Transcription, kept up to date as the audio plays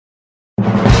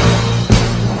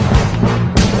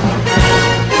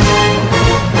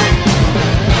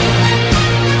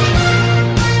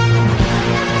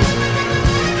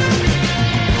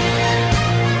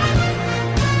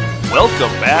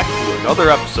another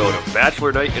episode of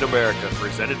Bachelor Night in America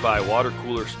presented by Water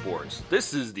Cooler Sports.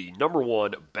 This is the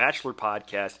 #1 Bachelor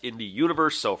podcast in the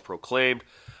universe, self-proclaimed.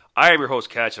 I am your host,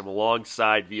 Catch. I'm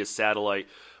alongside via satellite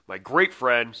my great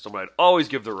friend, someone I'd always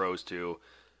give the rose to,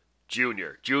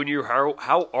 Junior. Junior,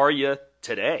 how are you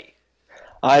today?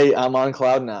 I'm on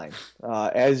cloud nine.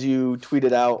 As you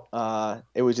tweeted out,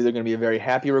 it was either going to be a very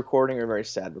happy recording or a very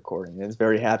sad recording. And it's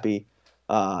very happy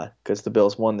because the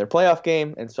Bills won their playoff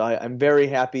game, and so I'm very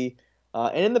happy.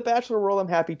 And in the Bachelor world, I'm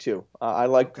happy too. I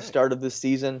liked the start of this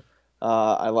season.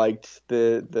 I liked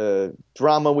the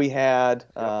drama we had,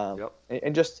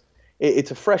 and just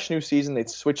it's a fresh new season. They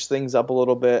switched things up a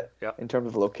little bit in terms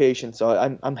of location,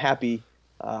 so I'm happy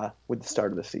with the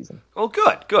start of the season. Oh,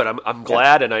 good. I'm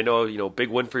glad, and I know big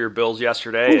win for your Bills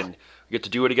yesterday, and we get to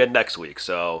do it again next week.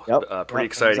 So pretty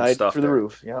exciting stuff. Through the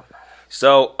roof. Yep.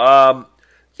 So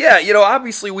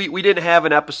obviously we didn't have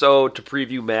an episode to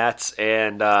preview Matt's,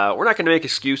 and we're not going to make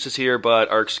excuses here, but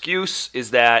our excuse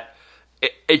is that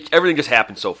everything just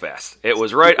happened so fast. It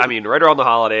was right around the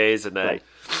holidays, and then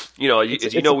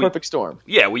it's a perfect storm.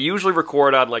 Yeah, we usually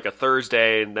record on like a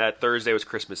Thursday, and that Thursday was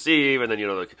Christmas Eve, and then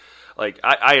we're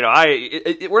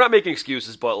not making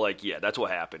excuses, but that's what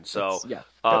happened. So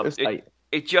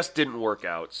it just didn't work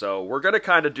out. So we're gonna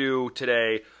kind of do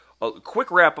today a quick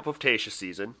wrap up of Tayshia's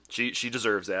season. She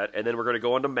deserves that, and then we're gonna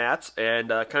go into Matt's and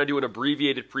kind of do an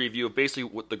abbreviated preview of basically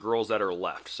what the girls that are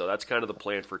left. So that's kind of the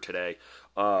plan for today.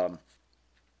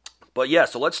 But yeah,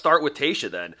 so let's start with Tayshia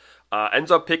then.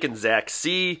 Ends up picking Zach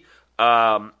C.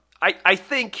 I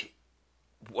think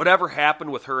whatever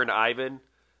happened with her and Ivan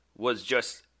was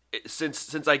just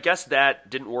since I guess that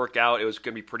didn't work out, it was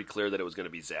going to be pretty clear that it was going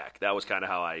to be Zach. That was kind of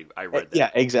how I read that. Yeah,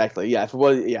 exactly. Yeah,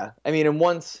 I mean, and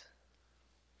once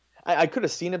I could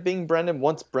have seen it being Brendan.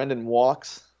 Once Brendan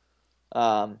walks.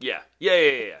 Yeah.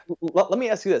 Let me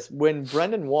ask you this: when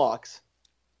Brendan walks,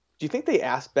 do you think they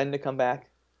asked Ben to come back?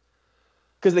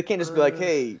 Because they can't just be like,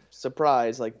 "Hey,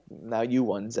 surprise! Like now you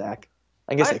won, Zach."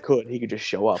 I guess they could. He could just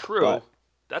show up. True. But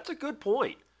that's a good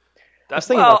point. I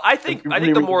think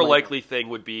the more likely thing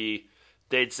would be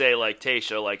they'd say like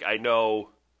Tayshia, like I know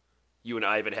you and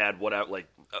Ivan had whatever. Like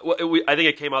I think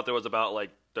it came out there was about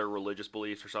like their religious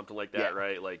beliefs or something like that,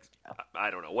 right? Like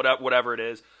I don't know, whatever it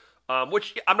is.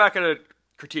 Which I'm not gonna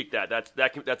critique that.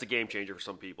 That's a game changer for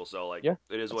some people. So like it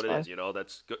is what it is.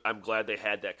 That's good. I'm glad they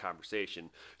had that conversation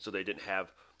so they didn't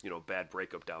have bad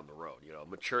breakup down the road.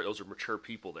 Those are mature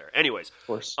people there. Anyways, of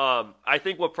course. I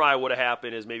think what probably would have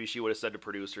happened is maybe she would have said to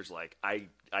producers like, I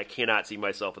cannot see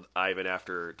myself with Ivan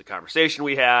after the conversation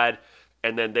we had,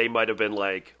 and then they might have been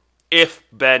like, if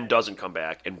Ben doesn't come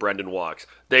back and Brendan walks,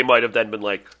 they might have then been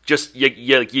like,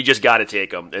 you just got to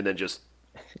take him, and then just.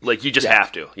 Like, you just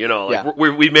have to,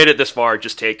 we made it this far,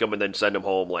 just take him and then send him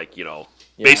home,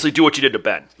 basically do what you did to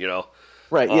Ben,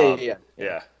 Right,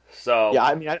 yeah. So yeah,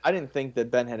 I mean, I didn't think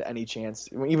that Ben had any chance.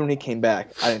 Even when he came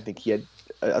back, I didn't think he had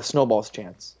a snowball's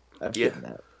chance of getting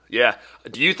that. Yeah.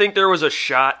 Do you think there was a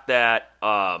shot that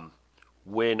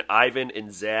when Ivan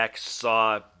and Zach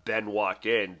saw Ben walk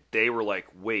in, they were like,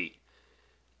 wait,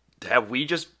 have we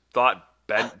just thought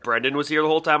Brendan was here the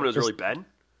whole time and it was really Ben?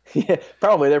 Yeah,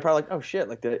 probably. They're probably like, oh shit,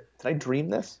 like did I dream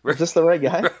this? Is this the right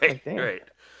guy? Right, like, damn. Right.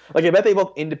 Like I bet they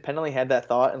both independently had that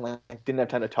thought and like didn't have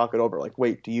time to talk it over. Like,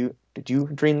 wait, did you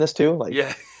dream this too? Like,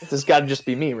 yeah, this has got to just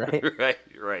be me, right?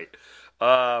 Right.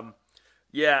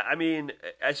 Yeah, I mean,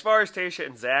 as far as Tayshia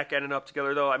and Zach ending up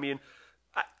together, though, I mean,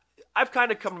 I've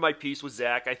kind of come to my peace with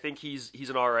Zach. I think he's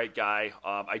an all right guy.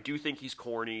 I do think he's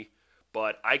corny,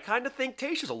 but I kind of think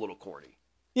Tayshia's a little corny.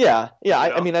 Yeah.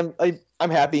 I mean, I'm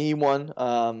happy he won.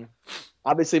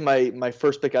 Obviously, my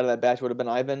first pick out of that batch would have been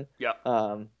Ivan. Yeah.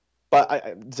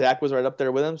 But Zach was right up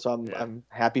there with him, so I'm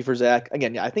happy for Zach.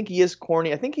 Again, I think he is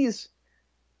corny. I think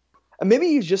maybe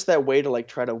he's just that way to like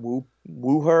try to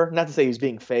woo her. Not to say he's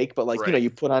being fake, but like you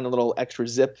put on a little extra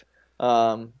zip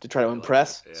to try to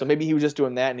impress. Yeah. So maybe he was just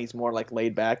doing that, and he's more like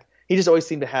laid back. He just always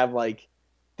seemed to have like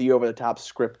the over the top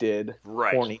scripted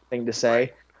corny thing to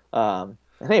say. Right.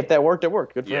 And hey, if that worked, it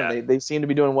worked. Good for them. They seem to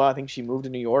be doing well. I think she moved to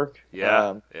New York.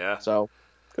 Yeah. So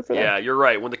good for them. Yeah, you're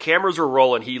right. When the cameras were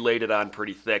rolling, he laid it on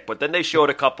pretty thick. But then they showed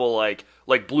a couple like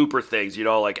blooper things,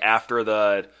 like after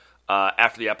the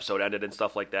episode ended and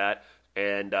stuff like that.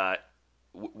 And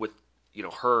with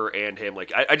her and him,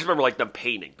 like I just remember like them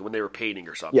painting when they were painting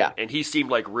or something. Yeah. And he seemed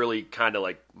like really kind of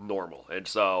like normal. And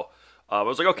so I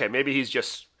was like, okay, maybe he's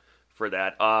just for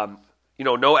that.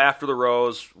 No after the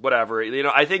rose, whatever.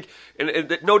 I think,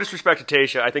 and no disrespect to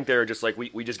Tayshia, I think they're just like,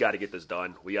 we just got to get this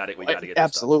done. We got to get this done.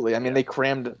 Absolutely. I mean, they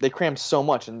crammed so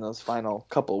much in those final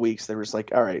couple of weeks. They were just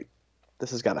like, all right,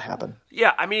 this has got to happen.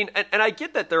 Yeah, I mean, and I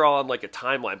get that they're all on like a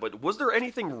timeline, but was there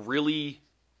anything really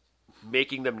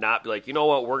making them not be like, you know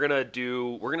what, we're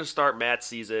gonna start Matt's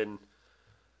season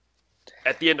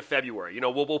at the end of February. You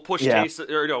know, we'll push Tayshia,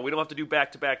 or no, we don't have to do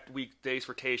back-to-back weekdays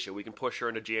for Tayshia. We can push her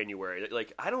into January.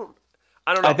 Like, I don't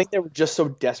know. I think they were just so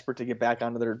desperate to get back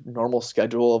onto their normal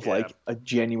schedule of like a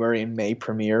January and May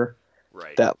premiere,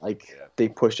 right? That they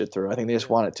pushed it through. I think they just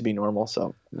want it to be normal,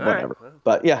 so whatever. Right.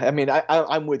 But yeah, I mean,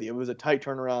 I'm with you. It was a tight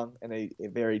turnaround and a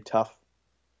very tough.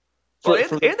 They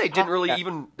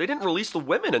didn't release the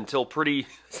women until pretty.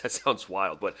 That sounds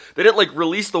wild, but they didn't like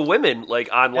release the women like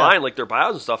online, like their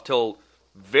bios and stuff, till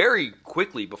very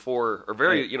quickly before, or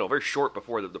very short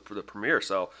before the premiere.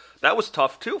 So that was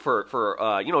tough too for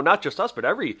not just us, but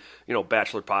every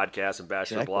Bachelor podcast and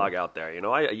Bachelor blog out there.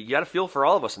 You got to feel for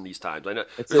all of us in these times. I know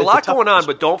there's a lot going on,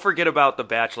 but don't forget about the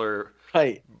Bachelor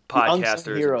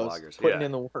podcasters heroes and bloggers putting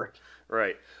in the work.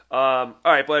 Right. All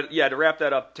right, but yeah, to wrap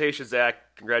that up, Tayshia, Zach,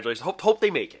 congratulations. Hope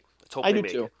they make it. Let's hope they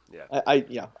make it.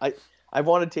 Yeah. I've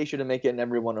wanted Tayshia to make it in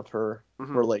every one of her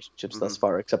relationships thus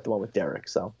far, except the one with Derek.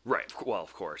 So right. Well,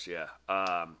 of course, yeah.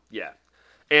 Yeah.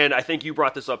 And I think you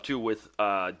brought this up too with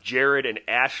Jared and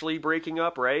Ashley breaking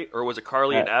up, right? Or was it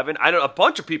Carly and Evan? I don't. A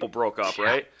bunch of people broke up,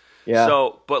 right? Yeah.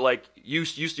 So, but like you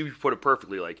put it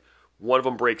perfectly, like. One of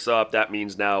them breaks up, that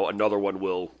means now another one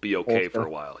will be okay for a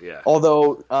while. Yeah.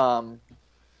 Although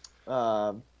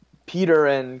Peter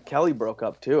and Kelly broke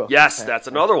up too. Yes, that's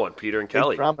another one. Peter and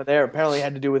Kelly. Drama there apparently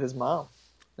had to do with his mom.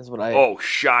 Is what I. Oh,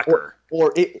 shocker!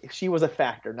 She was a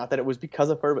factor. Not that it was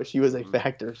because of her, but she was a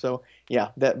factor. So yeah,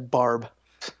 that Barb.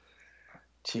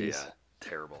 Jeez. Yeah,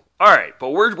 terrible. All right,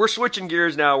 but we're switching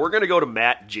gears now. We're going to go to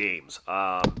Matt James.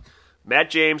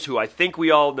 Matt James, who I think we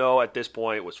all know at this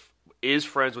point is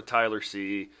friends with Tyler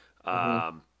C.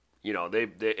 And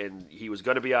he was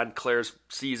going to be on Claire's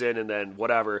season and then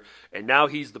whatever, and now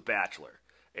he's the Bachelor,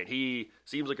 and he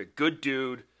seems like a good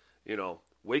dude.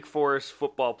 Wake Forest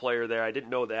football player there. I didn't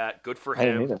know that. Good for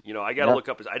him. I got to look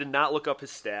up I did not look up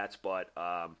his stats, but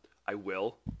I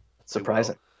will.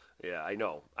 Surprising. Yeah, I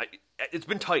know. It's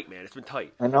been tight, man. It's been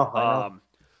tight. I know.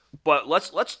 But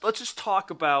let's just talk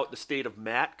about the state of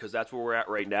Matt, because that's where we're at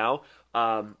right now.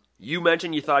 You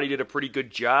mentioned you thought he did a pretty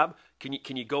good job. Can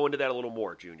you go into that a little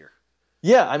more, Junior?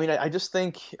 Yeah, I mean, I just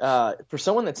think for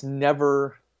someone that's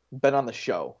never been on the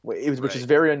show, which is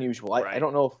very unusual. I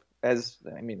don't know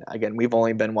again, we've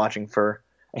only been watching for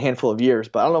a handful of years,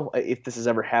 but I don't know if this has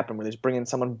ever happened where they just bring in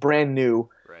someone brand new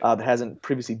that hasn't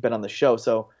previously been on the show.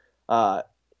 So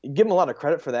give him a lot of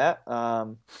credit for that.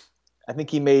 I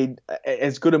think he made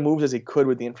as good a moves as he could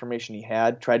with the information he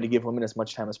had, tried to give women as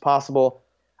much time as possible.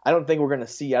 I don't think we're going to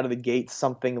see out of the gate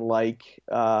something like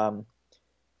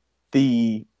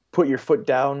the put your foot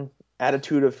down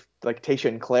attitude of like Tayshia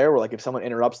and Claire, where like if someone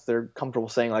interrupts, they're comfortable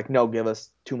saying like, no, give us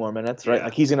 2 more minutes, right? Yeah.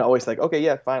 Like he's going to always like, okay,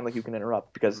 yeah, fine, like you can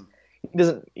interrupt, because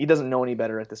he doesn't know any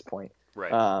better at this point.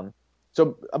 Right.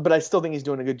 But I still think he's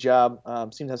doing a good job.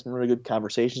 Seems to have some really good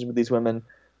conversations with these women.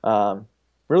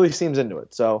 Really seems into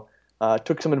it. So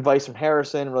took some advice from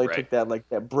Harrison, really took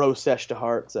that bro sesh to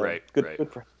heart. So good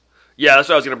for him. Yeah, that's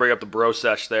what I was going to bring up, the bro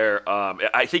sesh there.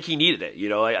 I think he needed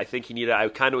it, I think he needed it. I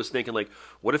kind of was thinking, like,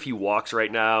 what if he walks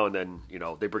right now and then,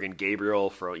 they bring in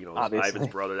Gabriel for, Ivan's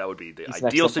brother. That would be the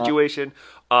ideal situation.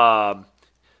 But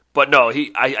no,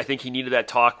 I think he needed that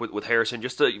talk with Harrison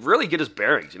just to really get his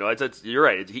bearings. You're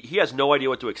right. He has no idea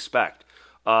what to expect.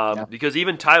 Because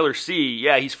even Tyler C.,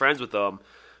 he's friends with them.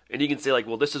 And he can say, like,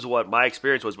 well, this is what my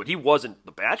experience was. But he wasn't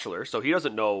the Bachelor, so he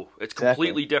doesn't know. It's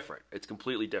completely different. It's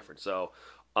completely different. So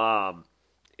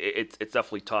it's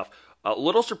definitely tough. A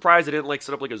little surprised they didn't like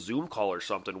set up like a Zoom call or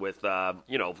something with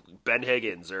Ben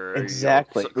Higgins or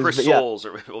Chris Soules,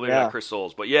 or maybe not Chris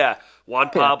Soules, but Juan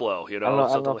Pablo. I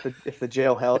don't know if the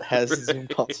jail has Zoom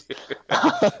calls.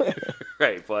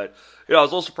 Right, but I was a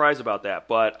little surprised about that.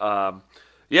 But I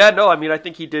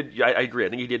think he did. I agree. I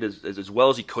think he did as well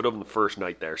as he could have in the first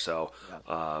night there. So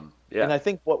And I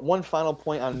think one final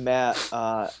point on Matt,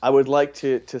 I would like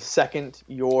to second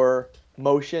your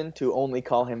motion to only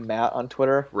call him Matt on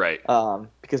Twitter, right?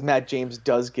 Because Matt James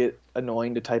does get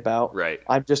annoying to type out, right?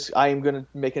 I am going to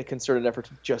make a concerted effort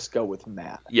to just go with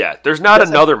Matt. Yeah, there's not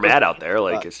another Matt out there.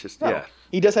 Like it's just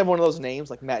he does have one of those names,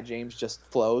 like Matt James just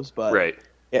flows, but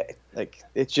like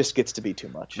it just gets to be too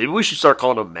much. Maybe we should start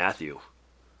calling him Matthew.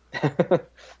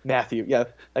 Matthew, I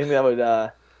think that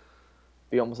would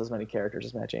be almost as many characters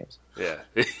as Matt James. Yeah,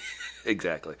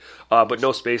 exactly. But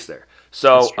no space there.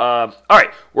 So, all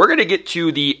right, we're going to get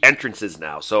to the entrances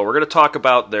now. So we're going to talk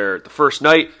about the first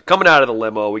night coming out of the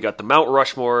limo. We got the Mount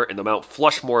Rushmore and the Mount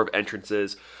Flushmore of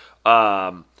entrances.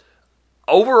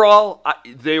 Overall,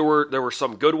 there were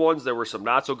some good ones. There were some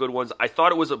not so good ones. I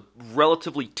thought it was a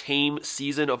relatively tame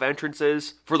season of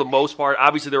entrances for the most part.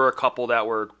 Obviously, there were a couple that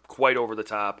were quite over the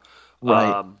top.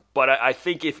 Right. But I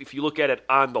think if you look at it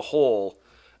on the whole,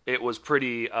 it was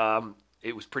pretty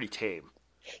tame.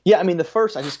 Yeah, I mean the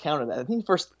first I just counted that. I think the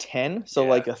first 10, so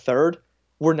like a third,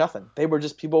 were nothing. They were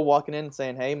just people walking in and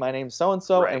saying, "Hey, my name's so and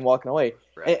so," and walking away.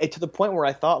 Right. And to the point where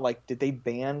I thought, like, did they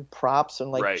ban props and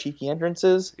like cheeky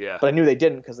entrances? Yeah. But I knew they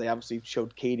didn't because they obviously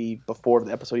showed Katie before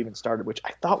the episode even started, which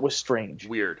I thought was strange.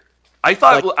 Weird. I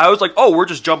thought I was like, oh, we're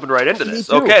just jumping right into this.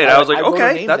 Okay, and I was like,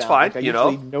 okay, that's fine. Like, I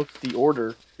usually note the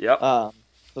order. Yep. I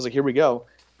was like, here we go.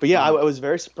 But yeah, I was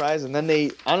very surprised. And then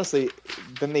they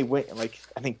went like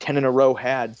I think 10 in a row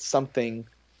had something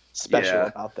special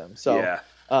about them. So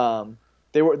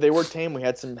they were tame. We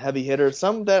had some heavy hitters,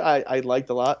 some that I liked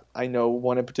a lot. I know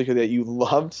one in particular that you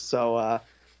loved. So I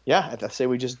say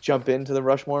we just jump into the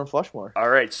Rushmore and Flushmore. All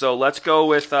right, so let's go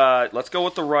with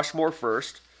the Rushmore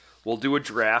first. We'll do a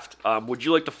draft. Would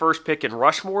you like the first pick in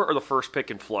Rushmore or the first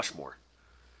pick in Flushmore?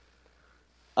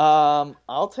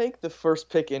 I'll take the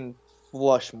first pick in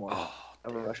Flushmore.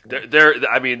 Rushmore.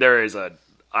 There is a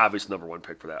obvious number one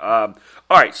pick for that. All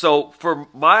right, so I'm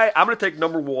going to take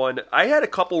number one. I had a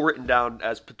couple written down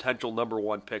as potential number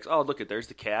one picks. Oh, look there's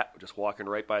the cat just walking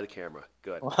right by the camera.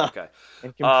 Good. Okay.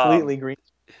 And completely green.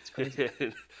 It's crazy.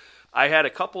 I had a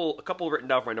couple written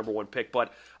down for my number one pick,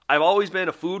 but I've always been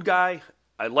a food guy.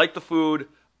 I like the food.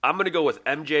 I'm going to go with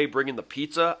MJ bringing the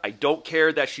pizza. I don't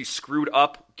care that she screwed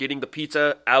up getting the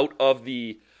pizza out of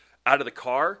the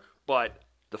car, but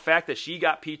the fact that she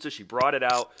got pizza, she brought it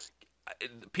out.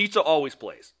 Pizza always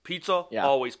plays.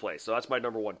 Always plays. So that's my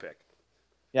number one pick.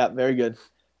 Yeah, very good.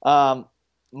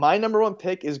 My number one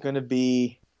pick is going to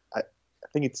be, I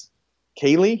think it's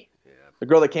Kaylee, the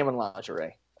girl that came in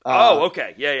lingerie.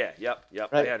 Okay. Yep.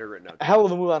 Right? I had her written down. A hell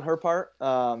of a move on her part.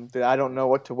 That I don't know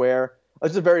what to wear.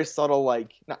 It's a very subtle,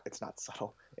 it's not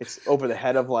subtle. It's over the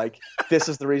head of this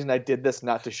is the reason I did this,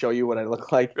 not to show you what I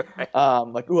look like. Right.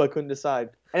 I couldn't decide.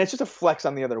 And it's just a flex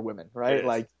on the other women,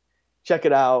 right? Check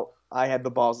it out. I had the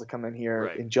balls to come in here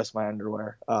in just my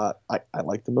underwear. I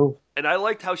like the move. And I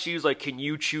liked how she was like, "Can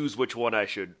you choose which one I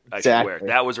should wear?"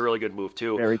 That was a really good move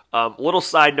too. Little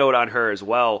side note on her as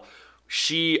well.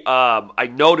 She,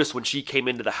 I noticed when she came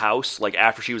into the house,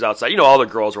 after she was outside, all the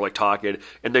girls were talking,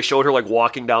 and they showed her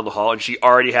walking down the hall, and she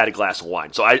already had a glass of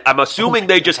wine. So I'm assuming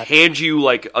they just hand you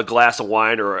a glass of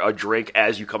wine or a drink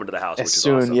as you come into the house. As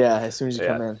soon as you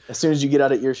come in, as soon as you get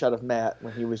out of earshot of Matt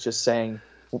when he was just saying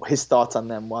his thoughts on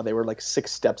them while they were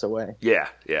 6 steps away. Yeah.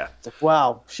 It's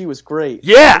wow, she was great.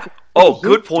 Yeah.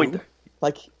 Good point.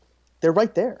 They're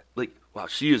right there. Wow,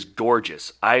 she is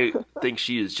gorgeous. I think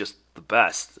she is just the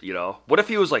best, What if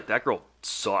he was that girl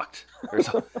sucked? Or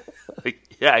something?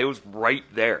 It was right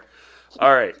there.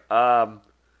 All right.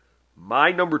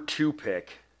 My number 2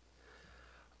 pick.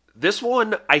 This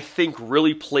one, I think,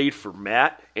 really played for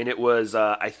Matt, and it was,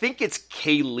 I think it's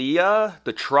Kaylia,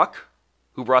 the truck,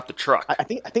 who brought the truck. I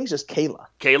think it's just Kayla.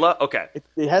 Kayla? Okay.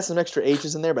 It has some extra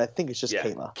H's in there, but I think it's just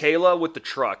Kayla. Kayla with the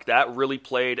truck. That really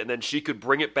played, and then she could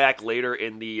bring it back later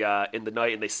in the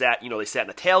night, and they sat in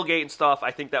the tailgate and stuff.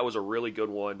 I think that was a really good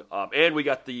one. And we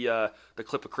got the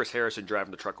clip of Chris Harrison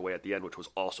driving the truck away at the end, which was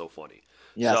also funny.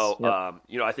 Yes. So,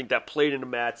 I think that played into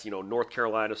Matt's, North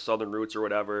Carolina Southern roots or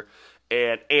whatever.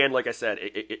 And like I said,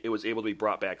 it was able to be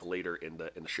brought back later in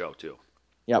the show too.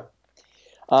 Yep.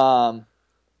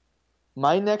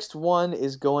 My next one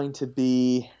is going to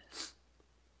be,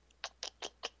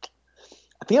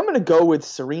 I think I'm going to go with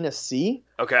Serena C.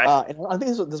 Okay. And I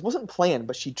think this wasn't planned,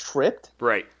 but she tripped.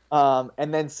 Right.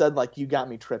 And then said, you got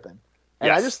me tripping. And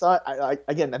yes. I just thought, I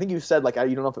think you said, you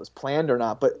don't know if it was planned or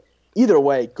not, but either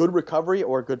way, good recovery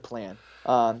or good plan.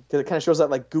 Because it kind of shows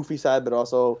that, goofy side, but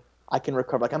also I can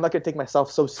recover. I'm not going to take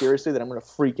myself so seriously that I'm going to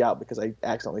freak out because I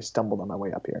accidentally stumbled on my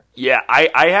way up here. Yeah,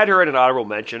 I had her in an honorable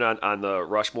mention on the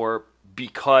Rushmore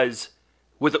because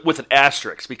with an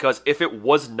asterisk, because if it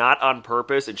was not on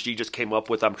purpose and she just came up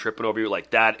with "I'm tripping over you,"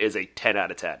 that is a 10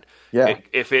 out of 10. Yeah.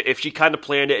 If she kind of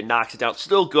planned it and knocks it down,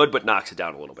 still good, but knocks it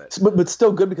down a little bit. But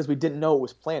still good because we didn't know it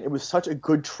was planned. It was such a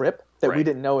good trip that we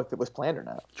didn't know if it was planned or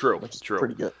not. True. Which is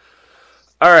pretty good.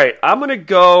 All right, I'm gonna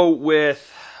go with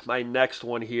my next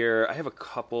one here. I have a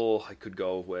couple I could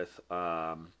go with.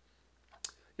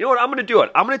 You know what? I'm going to do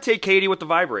it. I'm going to take Katie with the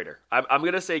vibrator. I'm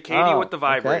going to say Katie with the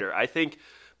vibrator. Okay. I think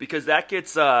because that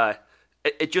gets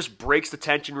it just breaks the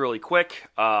tension really quick.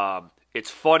 It's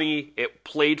funny. It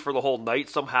played for the whole night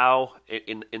somehow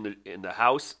in the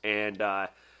house, and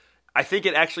I think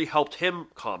it actually helped him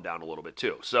calm down a little bit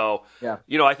too. So, Yeah.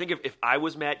 I think if I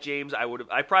was Matt James, I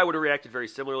probably would have reacted very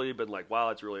similarly, been like, wow,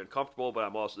 it's really uncomfortable,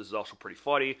 but this is also pretty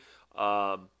funny.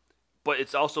 But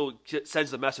it's also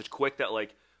sends the message quick that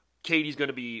like Katie's going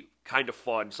to be kind of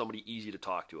fun, somebody easy to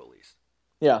talk to at least.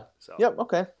 Yeah. So. Yep.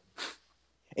 Okay.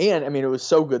 And I mean, it was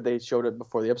so good they showed it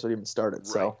before the episode even started.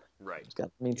 So right. It's got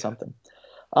to mean something.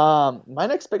 My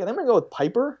next pick, I think I'm gonna go with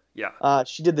Piper. Yeah.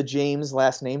 She did the James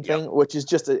last name thing, which is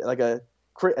just I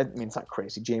mean, it's not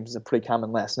crazy. James is a pretty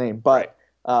common last name, but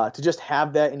to just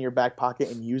have that in your back pocket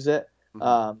and use it,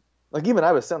 like even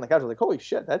I was sitting on the couch, I was like, holy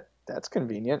shit, that's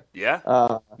convenient. Yeah.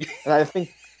 And I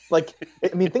think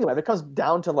think about it. It comes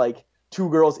down to like two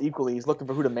girls equally. He's looking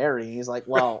for who to marry. He's like,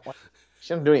 well, she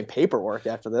doesn't do any paperwork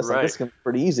after this. Like, this is gonna be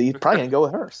pretty easy. He's probably gonna go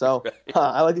with her. So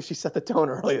I like that she set the tone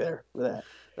early there for that.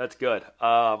 That's good.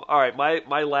 All right,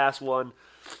 my last one.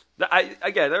 There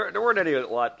weren't a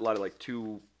lot of like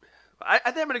two. I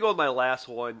think I'm gonna go with my last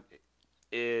one.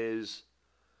 Is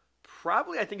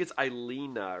probably I think it's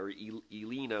Elena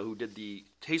who did the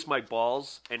Taste My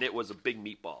Balls, and it was a big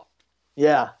meatball.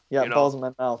 Yeah, balls in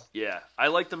my mouth. Yeah, I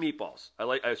like the meatballs.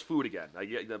 It's food again. I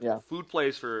get the food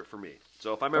plays for me.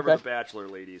 So if I'm ever the Bachelor,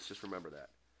 ladies, just remember that.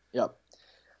 Yep.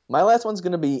 My last one's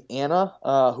gonna be Anna,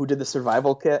 who did the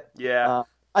survival kit. Yeah.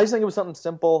 I just think it was something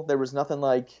simple. There was nothing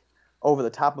like over the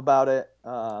top about it.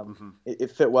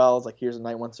 It fit well. It's like, here's a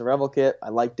night one survival kit. I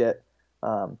liked it.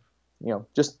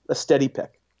 Just a steady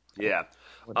pick. Yeah.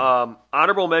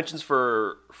 Honorable mentions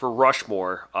for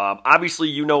Rushmore. Obviously,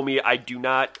 you know me. I do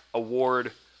not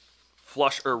award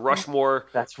Rushmore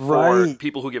for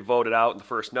people who get voted out in the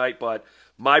first night. But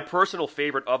my personal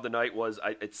favorite of the night was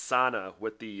it's Sana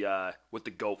with the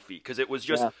goat feet, because it was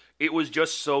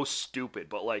just so stupid,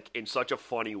 but like in such a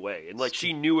funny way, and like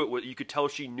she knew it was. You could tell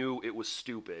she knew it was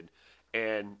stupid,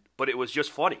 but it was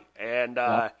just funny, and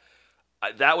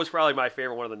that was probably my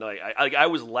favorite one of the night. I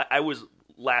was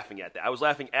laughing at that. I was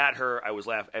laughing at her. I was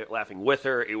laughing with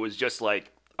her. It was just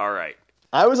like, all right.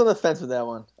 I was on the fence with that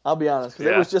one. I'll be honest,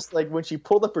 because it was just like when she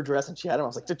pulled up her dress and she had him, I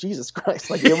was like, Jesus Christ!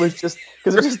 Like it was just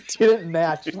because it just didn't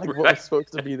match like what was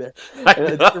supposed to be there. And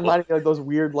it just reminded me of those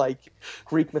weird like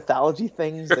Greek mythology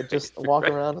things that just walk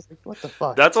around. I was like, what the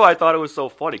fuck? That's why I thought it was so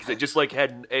funny, because it just like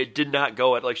it did not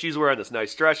go at like she's wearing this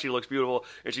nice dress, she looks beautiful,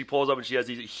 and she pulls up and she has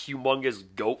these humongous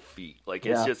goat feet. Like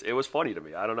it was funny to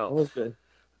me. I don't know. It was good.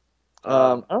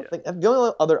 I don't think the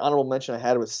only other honorable mention I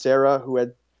had was Sarah, who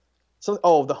had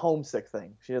the homesick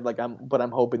thing. She had like, I'm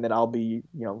hoping that I'll be,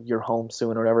 you're home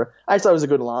soon or whatever. I just thought it was a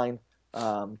good line.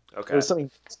 Okay. It was something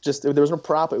there was no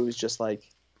prop. It was just like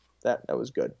that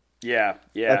was good. Yeah.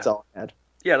 That's all I had.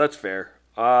 Yeah, that's fair.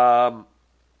 All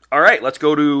right, let's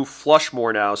go to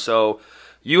Flushmore now. So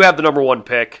you have the number one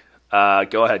pick.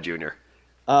 Go ahead, Junior.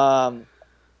 I'm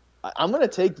going to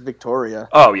take Victoria.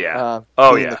 Oh, yeah.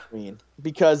 The queen.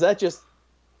 Because that just,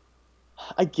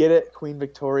 I get it, Queen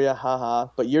Victoria, haha,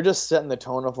 but you're just setting the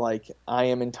tone of like, I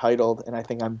am entitled and I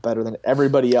think I'm better than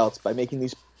everybody else by making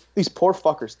these poor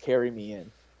fuckers carry me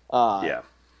in.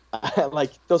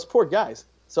 Like those poor guys.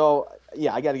 So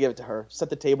yeah, I got to give it to her. Set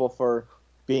the table for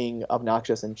being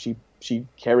obnoxious, and she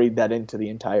carried that into the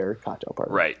entire cocktail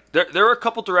party. Right. There are a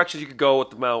couple directions you could go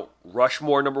with the Mount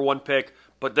Rushmore number one pick,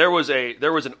 but there was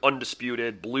an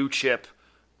undisputed blue chip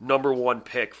number one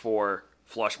pick for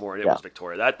Flushmore, and it was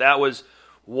Victoria. That was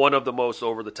one of the most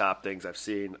over the top things I've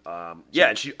seen.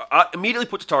 And she immediately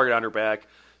put the target on her back.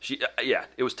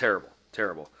 It was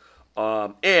terrible.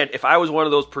 And if I was one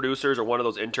of those producers or one of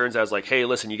those interns that was like, hey,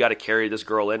 listen, you got to carry this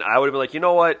girl in, I would have been like, you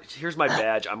know what? Here's my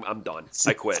badge. I'm done.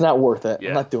 I quit. It's not worth it. Yeah,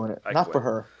 I'm not doing it. Not for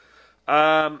her.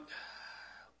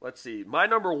 Let's see. My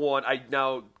number one.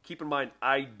 Now keep in mind,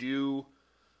 I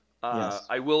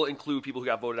will include people who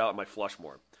got voted out in my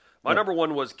Flushmore. My number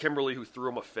one was Kimberly, who threw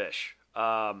him a fish.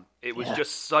 It was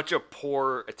just such a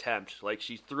poor attempt. Like,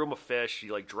 she threw him a fish, she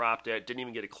like dropped it, didn't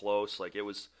even get it close. Like, it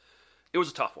was a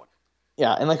tough one.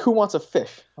 Yeah, and like, who wants a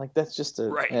fish? Like, that's just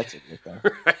that's a good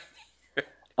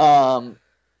thing.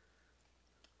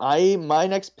 My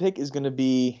next pick is going to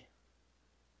be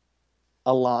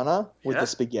Alana with the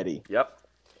spaghetti. Yep.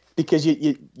 Because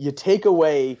you take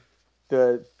away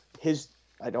his.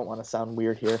 I don't want to sound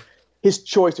weird here. His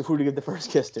choice of who to give the first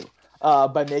kiss to,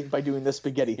 by doing the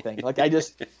spaghetti thing. Like, I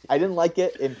didn't like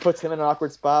it. It puts him in an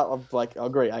awkward spot of like, oh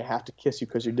great, I have to kiss you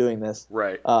because you're doing this.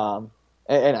 Right.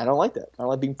 And I don't like that. I don't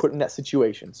like being put in that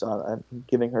situation. So I'm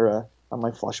giving her on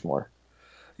my Flushmore.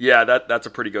 Yeah, that's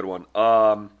a pretty good one.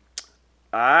 I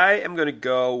am going to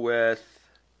go with.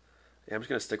 Yeah, I'm just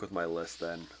going to stick with my list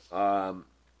then.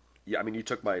 You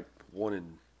took my 1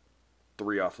 and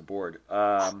 3 off the board.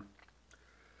 I'm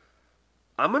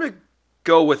gonna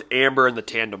go with Amber and the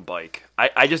tandem bike.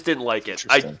 I just didn't like it.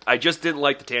 I just didn't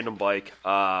like the tandem bike.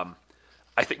 I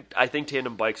think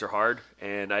tandem bikes are hard,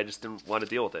 and I just didn't want to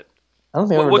deal with it. I don't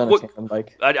think I've ever done a tandem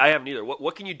bike. I haven't either.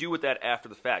 What can you do with that after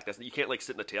the fact? You can't like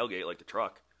sit in the tailgate like the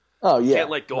truck. Oh yeah. You can't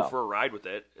like go for a ride with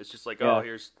it. It's just like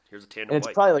here's a tandem bike. And it's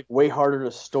probably like way harder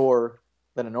to store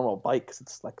than a normal bike because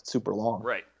it's like super long.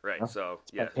 Right. You know? So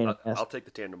I'll take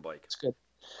the tandem bike. It's good.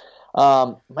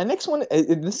 My next one,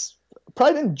 this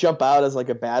probably didn't jump out as like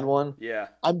a bad one. Yeah.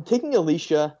 I'm taking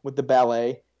Alicia with the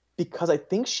ballet because I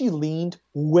think she leaned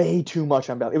way too much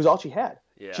on ballet. It was all she had.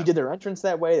 Yeah. She did their entrance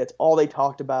that way. That's all they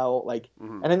talked about. Like,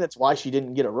 I think that's why she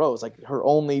didn't get a rose. Like, her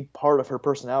only part of her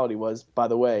personality was, by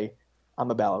the way,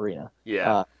 I'm a ballerina.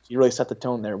 Yeah. She really set the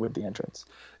tone there with the entrance.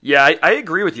 Yeah, I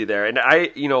agree with you there. And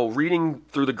reading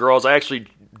through the girls, I actually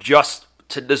just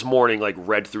this morning like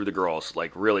read through the girls,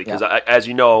 like really, because as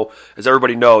you know, as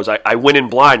everybody knows, I went in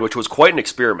blind, which was quite an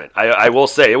experiment. I will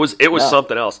say it was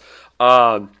something else.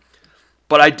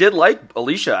 But I did like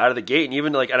Alicia out of the gate, and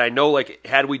even like, and I know like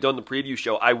had we done the preview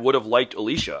show, I would have liked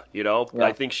Alicia.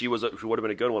 I think she would have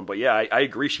been a good one. But yeah, I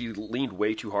agree. She leaned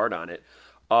way too hard on it.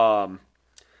 All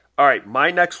right,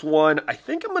 my next one, I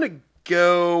think I'm gonna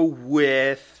go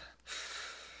with.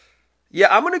 Yeah,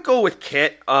 I'm going to go with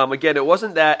Kit. Again, it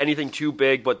wasn't that anything too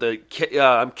big, but the Kit,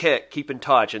 Kit, keep in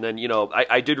touch. And then,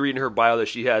 I did read in her bio that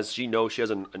she knows she has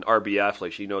an RBF,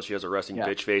 like she knows she has a resting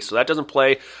bitch face. So that doesn't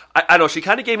play. I don't know, she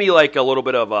kind of gave me like a little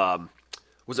bit of,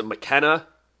 was it McKenna?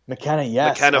 McKenna,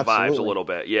 yes. McKenna absolutely. Vibes a little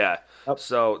bit, yeah. Yep.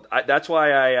 So that's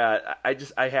why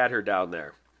I had her down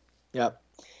there. Yep.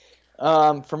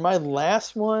 For my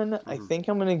last one, I think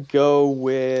I'm going to go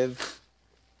with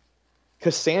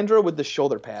Cassandra with the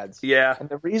shoulder pads. Yeah. And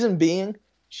the reason being,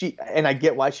 and I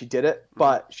get why she did it,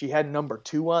 but she had number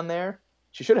 2 on there.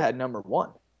 She should have had number 1.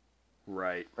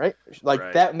 Right. Right?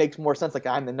 Like, that makes more sense. Like,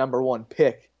 I'm the number 1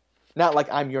 pick. Not like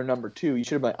I'm your number 2. You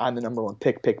should have been like, I'm the number 1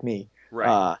 pick me. Right.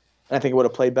 And I think it would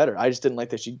have played better. I just didn't like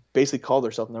that she basically called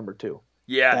herself number 2.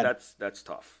 Yeah, that's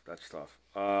tough. That's tough.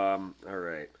 All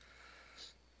right.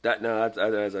 That's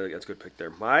a good pick there.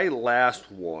 My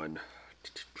last one.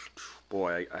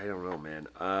 Boy, I don't know, man.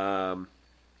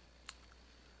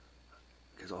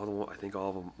 Because I think all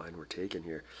of them mine were taken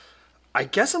here. I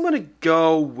guess I'm gonna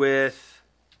go with.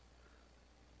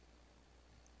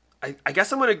 I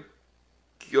guess I'm gonna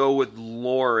go with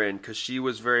Lauren because she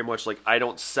was very much like I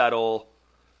don't settle.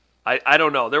 I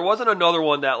don't know. There wasn't another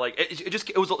one that like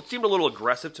it seemed a little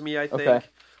aggressive to me. I think.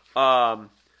 Okay.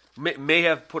 May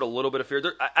have put a little bit of fear.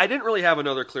 I didn't really have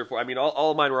another clear for. I mean,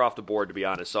 all of mine were off the board, to be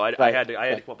honest. So I had to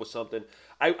come up with something.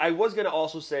 I was going to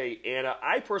also say Anna.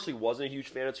 I personally wasn't a huge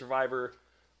fan of Survivor.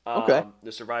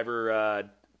 The Survivor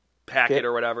packet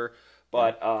or whatever.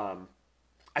 But I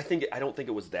don't think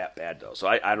it was that bad though. So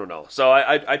I don't know. So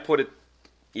I put it.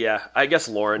 Yeah, I guess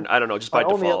Lauren. I don't know. Just by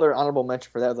default. The only other honorable mention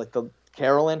for that was like the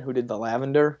Carolyn who did the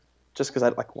lavender. Just because I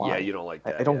like why? Yeah, you don't like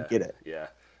that. I don't get it. Yeah.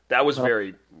 That was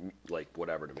very, like,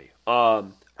 whatever to me.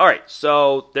 All right,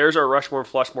 so there's our Rushmore and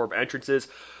Flushmore of entrances.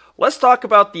 Let's talk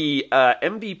about the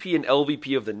MVP and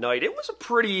LVP of the night. It was a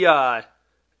pretty,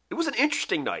 it was an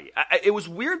interesting night. It was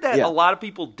weird that a lot of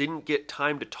people didn't get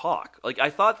time to talk. Like, I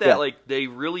thought that, like, they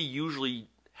really usually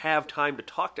have time to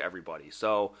talk to everybody.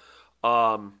 So,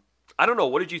 I don't know.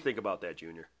 What did you think about that,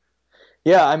 Junior?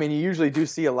 Yeah, I mean, you usually do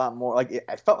see a lot more. Like,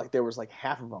 I felt like there was like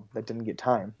half of them that didn't get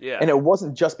time. Yeah. And it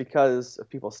wasn't just because of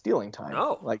people stealing time.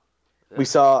 No. Like, we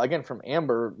saw, again, from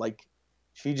Amber, like,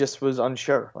 she just was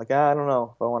unsure. Like, I don't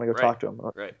know if I want to go talk to him.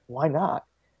 Right. Why not?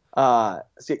 I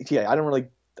don't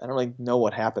really know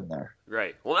what happened there.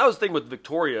 Right. Well, that was the thing with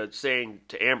Victoria saying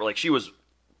to Amber, like, she was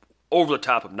over the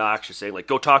top obnoxious, saying, like,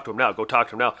 go talk to him now, go talk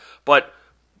to him now. But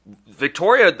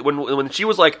Victoria, when she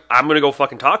was like, I'm going to go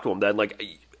fucking talk to him then,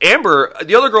 like, Amber,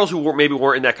 the other girls who maybe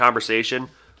weren't in that conversation,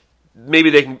 maybe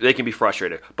they can be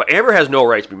frustrated. But Amber has no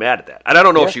right to be mad at that. And I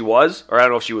don't know if she was, or I don't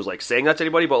know if she was like saying that to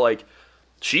anybody, but like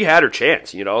she had her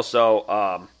chance,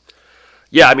 So,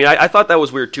 yeah, I mean, I thought that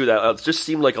was weird too. That it just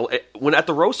seemed like when at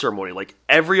the rose ceremony, like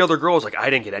every other girl was like, I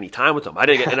didn't get any time with them.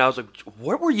 And I was like,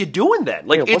 what were you doing then?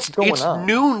 Like it's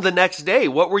noon the next day.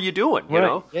 What were you doing? You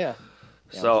know? Yeah.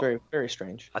 So very, very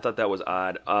strange. I thought that was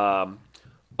odd.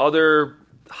 Other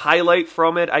highlight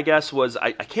from it, I guess, was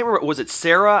I can't remember. Was it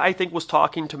Sarah? I think was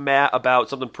talking to Matt about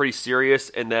something pretty serious,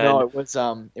 and then no, it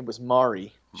was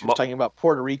Mari. She was talking about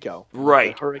Puerto Rico,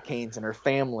 right? The hurricanes and her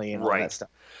family and all that stuff.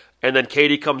 And then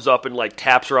Katie comes up and like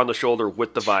taps her on the shoulder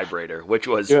with the vibrator, which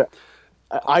was. Dude,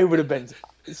 I would have been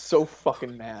so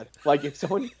fucking mad. Like if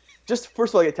someone just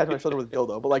first of all get tapped on the shoulder with a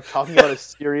dildo, but like talking about a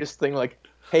serious thing like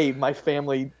hey, my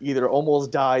family either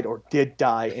almost died or did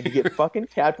die, and you get fucking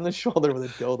tapped on the shoulder with a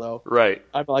dildo. Right.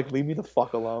 I'm like, leave me the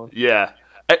fuck alone. Yeah.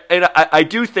 I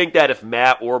do think that if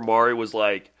Matt or Mari was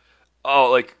like,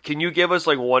 oh, like, can you give us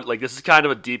like one, like, this is kind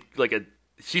of a deep, like a,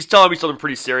 she's telling me something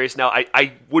pretty serious now.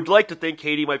 I would like to think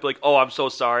Katie might be like, oh, I'm so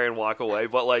sorry, and walk away.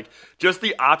 But like, just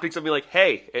the optics of me like,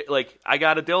 hey, like, I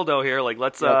got a dildo here. Like,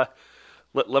 let's,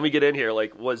 let me get in here.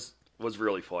 Like, was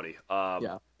really funny.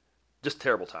 Yeah. Just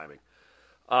terrible timing.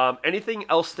 Anything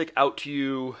else stick out to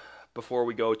you before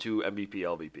we go to MVP,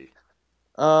 LVP?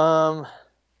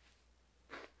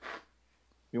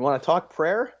 You want to talk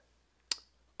prayer?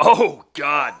 Oh,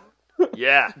 God.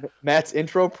 Yeah. Matt's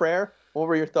intro prayer? What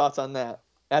were your thoughts on that?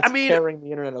 That's tearing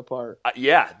the internet apart.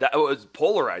 Yeah, that was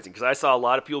polarizing because I saw a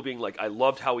lot of people being like, I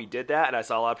loved how he did that. And I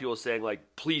saw a lot of people saying,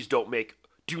 like, please do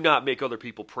not make other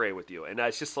people pray with you. And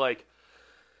it's just like,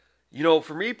 you know,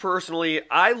 for me personally,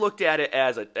 I looked at it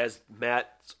as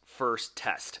Matt's first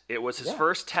test. It was his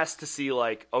first test to see,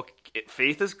 like, okay,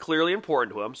 faith is clearly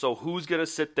important to him. So who's going to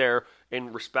sit there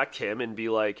and respect him and be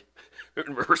like,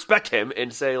 respect him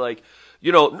and say, like,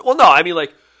 you know, well, no, I mean,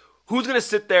 like, who's going to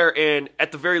sit there and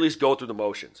at the very least go through the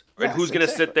motions? And who's going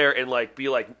to sit there and, like, be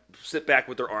like, sit back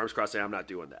with their arms crossed and I'm not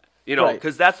doing that. You know,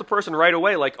 because that's the person right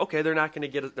away, like, okay, they're not going to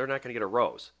get a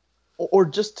rose. Or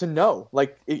just to know,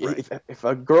 like, if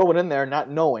a girl went in there not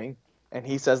knowing, and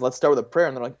he says, let's start with a prayer,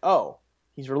 and they're like, oh,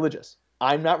 he's religious.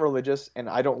 I'm not religious, and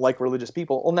I don't like religious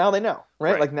people. Well, now they know,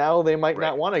 right? Like, now they might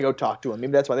not want to go talk to him.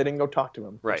 Maybe that's why they didn't go talk to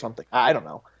him or something. I don't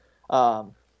know.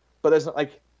 But there's,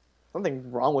 like,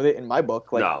 something wrong with it in my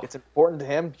book. Like, it's important to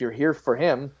him. You're here for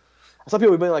him. Some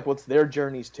people would be like, well, it's their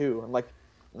journeys, too. I'm like,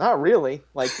 not really.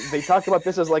 Like, they talk about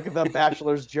this as, like, the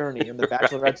bachelor's journey and the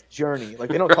bachelorette's journey. Like,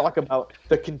 they don't talk about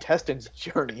the contestant's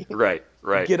journey. Right.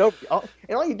 Get over,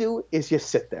 and all you do is you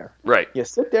sit there. Right. You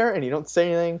sit there and you don't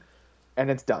say anything,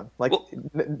 and it's done. Like,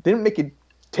 they didn't make you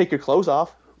take your clothes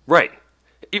off. Right.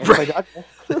 Like,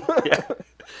 yeah.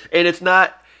 And it's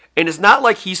not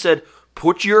like he said,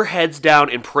 put your heads down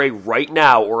and pray right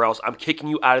now or else I'm kicking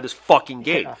you out of this fucking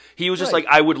game. Yeah. He was just like,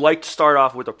 I would like to start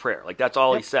off with a prayer. Like, that's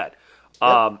all he said.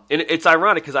 And it's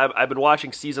ironic because I've been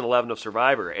watching season 11 of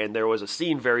Survivor, and there was a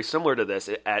scene very similar to this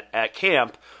at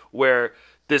camp where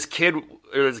this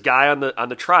guy on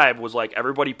the tribe was like,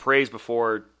 everybody prays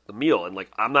before the meal, and like,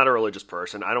 I'm not a religious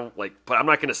person, I don't like, but I'm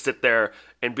not going to sit there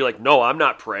and be like, no, I'm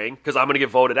not praying because I'm going to get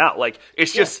voted out. Like,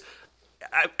 it's just,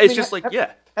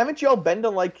 Haven't you all been to,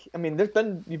 like, I mean,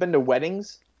 you've been to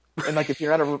weddings, and like, if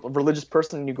you're not a religious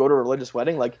person and you go to a religious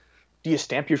wedding, like, do you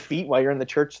stamp your feet while you're in the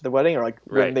church at the wedding? Or, like,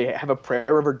 when they have a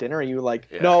prayer over dinner, are you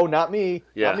like, no, not me,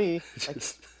 not me. Like,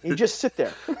 you just sit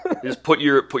there. You just put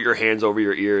your hands over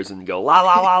your ears and go, la,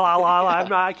 la, la, la, la,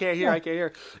 la, I can't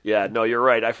hear. Yeah, no, you're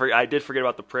right. I did forget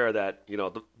about the prayer that, you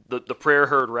know, the prayer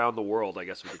heard around the world, I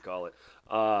guess we could call it.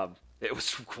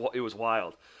 It was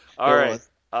wild. All right.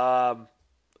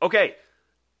 Okay.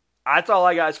 That's all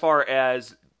I got as far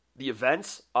as the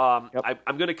events. I'm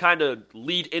going to kind of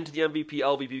lead into the MVP,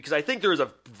 LVP, because I think there is a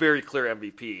very clear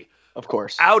MVP. Of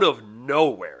course. Out of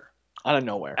nowhere,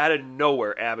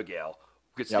 Abigail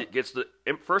gets the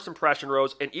first impression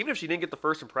rose, and even if she didn't get the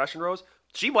first impression rose,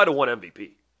 she might have won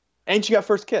MVP. And she got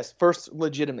first kiss, first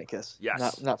legitimate kiss.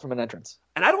 Yes. Not from an entrance.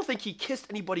 And I don't think he kissed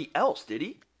anybody else, did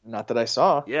he? Not that I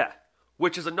saw. Yeah.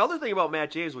 Which is another thing about Matt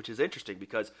James, which is interesting,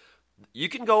 because you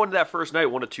can go into that first night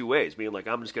one of two ways, being like,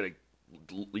 I'm just going to,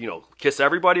 you know, kiss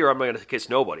everybody, or I'm going to kiss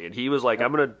nobody. And he was like,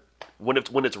 I'm going to,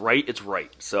 when it's right, it's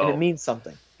right. So, and it means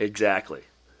something. Exactly.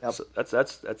 Yep. So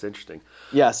that's interesting.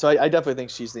 Yeah, so I definitely think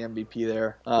she's the MVP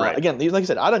there. Again, like I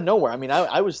said, out of nowhere. I mean,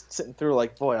 I was sitting through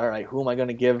like, boy, all right, who am I going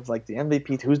to give like the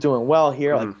MVP to? Who's doing well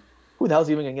here? Like, who the hell's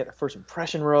even going to get a first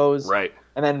impression rose? Right.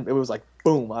 And then it was like,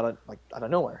 boom, out of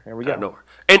nowhere. Here we go. Out of nowhere.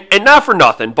 And not for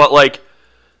nothing, but like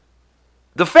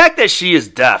the fact that she is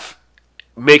deaf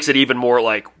makes it even more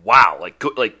like, wow, like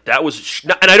that was,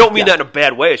 and I don't mean that in a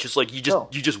bad way. It's just like you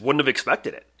just wouldn't have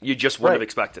expected it. You just wouldn't have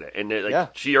expected it, and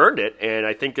she earned it, and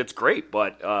I think that's great.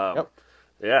 But good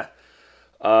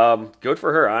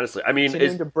for her, honestly. I mean,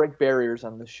 continuing to break barriers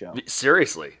on this show.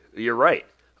 Seriously, you're right.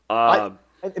 And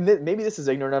maybe this is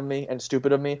ignorant of me and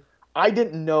stupid of me. I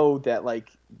didn't know that like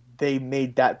they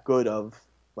made that good of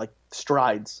like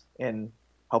strides in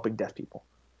helping deaf people.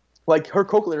 Like her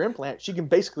cochlear implant, she can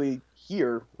basically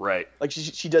hear. Right. Like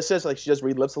she just says like she does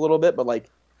read lips a little bit, but like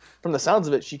from the sounds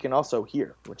of it, she can also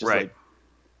hear, which is like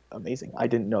amazing. I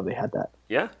didn't know they had that.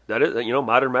 Yeah, that is, you know,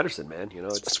 modern medicine, man. You know,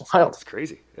 it's wild. It's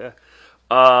crazy. Yeah.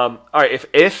 All right.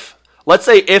 If let's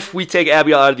say if we take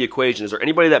Abigail out of the equation, is there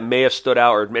anybody that may have stood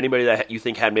out, or anybody that you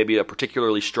think had maybe a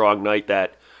particularly strong night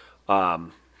that,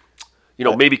 you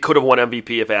maybe could have won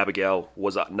MVP if Abigail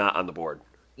was not on the board.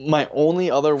 My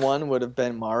only other one would have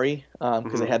been Mari,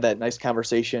 because they had that nice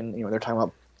conversation. They're talking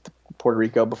about Puerto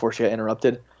Rico before she got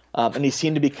interrupted, and he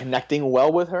seemed to be connecting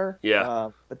well with her.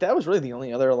 Yeah. But that was really the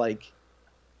only other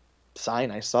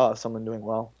sign I saw of someone doing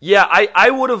well. Yeah, I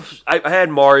had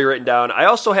Mari written down. I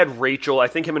also had Rachel. I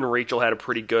think him and Rachel had a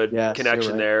pretty good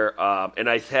connection there. And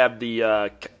I have the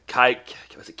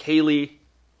was it Kaylee?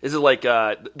 Is it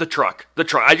the truck? The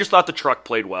truck. I just thought the truck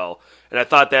played well, and I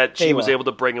thought that she was able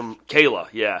to bring him. Kayla,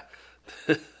 yeah.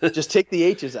 Just take the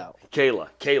H's out. Kayla.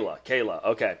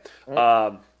 Okay.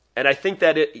 Right. And I think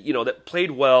that that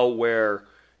played well where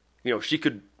she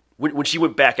could. When she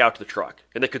went back out to the truck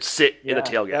and they could sit in the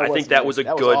tailgate, I think that was a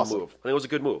good move. I think it was a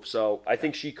good move. So I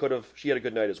think she had a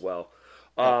good night as well.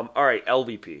 All right,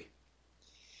 LVP.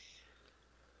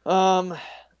 I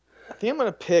think I'm going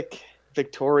to pick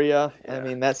Victoria. Yeah. I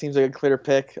mean, that seems like a clear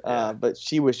pick, but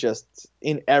she was just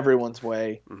in everyone's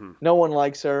way. Mm-hmm. No one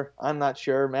likes her. I'm not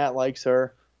sure. Matt likes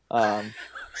her.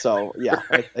 So, yeah,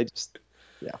 I just,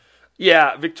 yeah.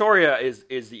 Yeah, Victoria is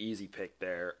the easy pick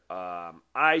there.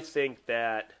 I think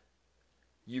that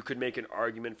you could make an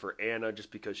argument for Anna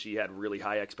just because she had really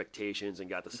high expectations and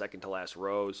got the second to last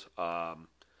rose.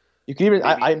 You could even,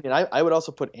 I would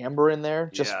also put Amber in there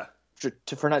just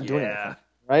for not doing anything,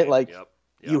 right? Yep.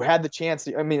 You had the chance.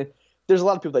 I mean, there's a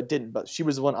lot of people that didn't, but she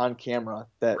was the one on camera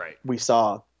that we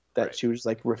saw that she was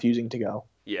refusing to go.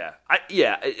 Yeah,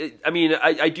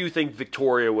 I do think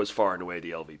Victoria was far and away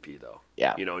the LVP though.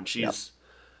 Yeah, and she's,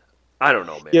 I don't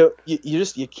know, man.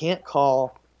 You can't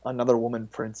call another woman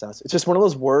princess. It's just one of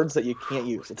those words that you can't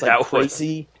use. It's like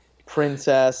crazy,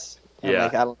 princess, and I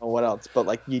don't know what else,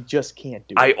 but you just can't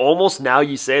do it. I almost, now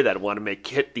you say that, want to make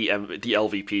Kit the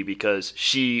LVP because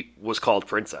she was called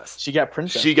princess. She got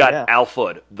princess. She got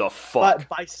alphaed the fuck.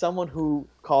 By someone who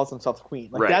calls themselves queen.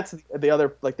 That's the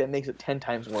other, that makes it 10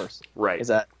 times worse. Right. Is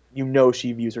that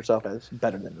she views herself as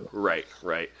better than you. Right.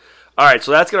 All right,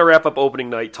 so that's going to wrap up opening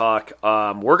night talk.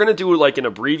 We're going to do an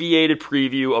abbreviated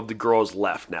preview of the girls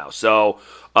left now. So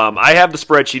I have the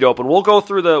spreadsheet open.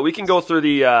 We can go through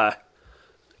the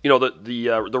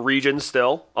the regions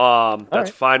still.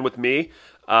 That's fine with me.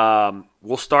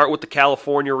 We'll start with the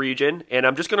California region, and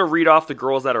I'm just going to read off the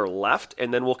girls that are left,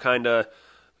 and then we'll kind of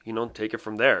take it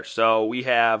from there. So we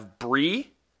have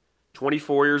Bree,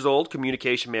 24 years old,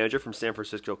 communication manager from San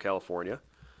Francisco, California.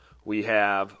 We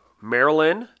have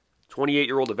Marilyn,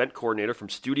 28-year-old event coordinator from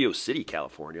Studio City,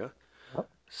 California.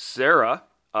 Sarah,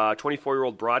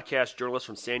 24-year-old broadcast journalist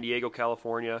from San Diego,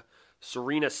 California.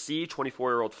 Serena C.,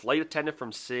 24-year-old flight attendant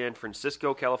from San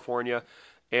Francisco, California.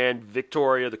 And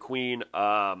Victoria, the queen,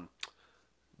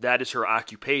 that is her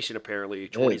occupation, apparently,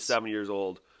 27 years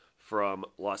old from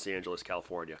Los Angeles,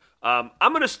 California. I'm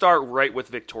going to start right with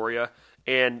Victoria.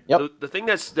 And the thing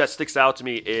that sticks out to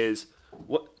me is,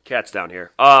 cat's down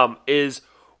here, is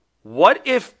what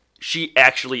if she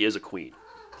actually is a queen?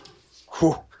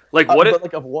 What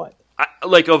if, of what?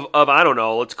 Of I don't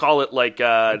know. Let's call it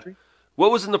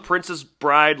what was in the Princess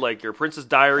Bride, or Princess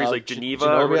Diaries,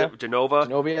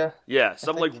 Genova? Yeah,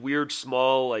 some weird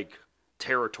small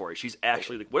territory. She's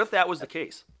actually what if that was the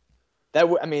case?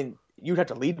 You'd have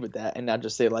to lead with that and not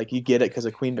just say you get it because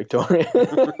of Queen Victoria.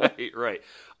 Right.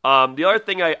 The other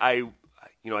thing I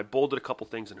bolded a couple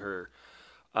things in her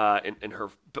in her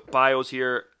bios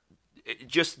here.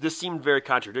 This seemed very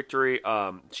contradictory.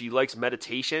 She likes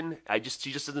meditation.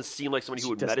 She just doesn't seem like somebody who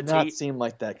would meditate. Does not seem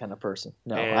like that kind of person.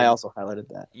 No, I also highlighted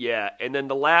that. Yeah, and then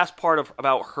the last part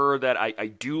about her that I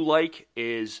do like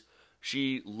is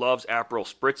she loves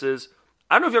Aperol Spritzes.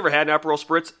 I don't know if you've ever had an Aperol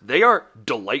Spritz. They are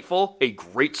delightful, a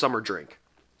great summer drink.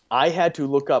 I had to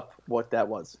look up what that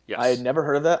was. Yes. I had never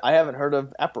heard of that. I haven't heard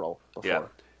of Aperol before. Yeah,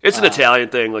 it's an Italian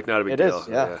thing, not a big deal. It is,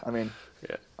 yeah.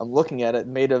 I'm looking at it,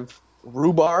 made of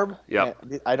rhubarb. Yeah,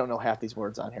 I don't know half these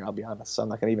words on here. I'll be honest, so I'm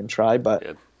not going to even try. But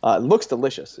it looks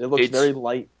delicious. It looks very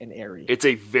light and airy.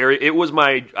 It was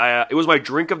my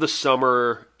drink of the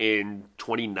summer in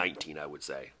 2019. I would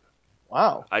say.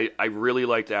 Wow. I really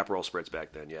liked Aperol Spritz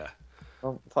back then. Yeah.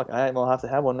 Well, fuck, I will have to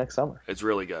have one next summer. It's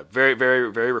really good. Very,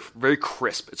 very, very, very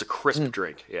crisp. It's a crisp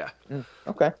drink. Yeah.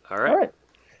 Okay. All right.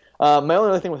 My only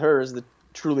other thing with her is that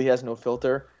truly has no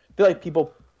filter. I feel like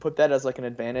people put that as an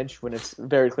advantage when it's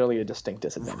very clearly a distinct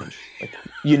disadvantage.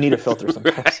 You need a filter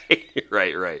sometimes.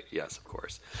 Right. Yes, of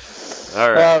course.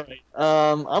 All right.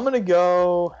 I'm gonna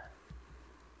go.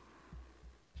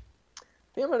 I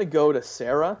think I'm gonna go to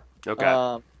Sarah.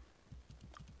 Okay.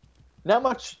 Not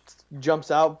much jumps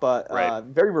out, but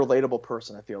very relatable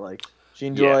person. I feel like she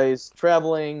enjoys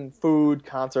traveling, food,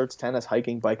 concerts, tennis,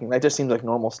 hiking, biking. That just seems like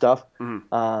normal stuff.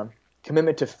 Mm-hmm.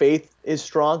 commitment to faith is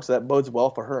strong, so that bodes well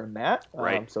for her and Matt.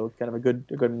 Right. So kind of a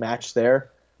good match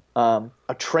there.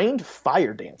 A trained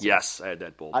fire dancer. Yes, I had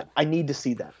that bold. I need to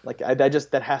see that. Like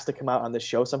that has to come out on this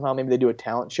show somehow. Maybe they do a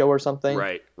talent show or something.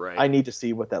 Right. I need to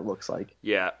see what that looks like.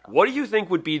 Yeah. What do you think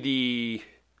would be the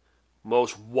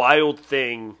most wild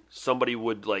thing somebody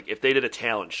would like if they did a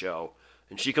talent show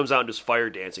and she comes out and does fire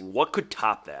dancing? What could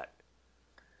top that?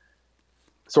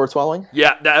 Sword swallowing?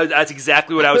 Yeah, that's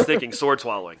exactly what I was thinking. Sword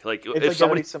swallowing. Like it's if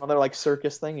somebody some other like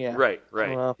circus thing. Yeah. Right.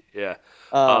 Yeah.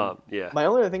 Yeah. My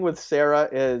only other thing with Sarah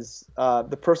is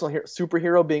the personal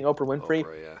superhero being Oprah Winfrey.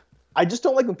 Yeah. I just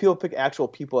don't like when people pick actual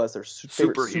people as their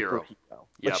favorite superhero.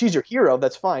 Like she's your hero,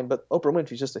 that's fine, but Oprah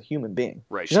Winfrey's just a human being.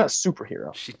 Right. She's not a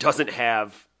superhero. She doesn't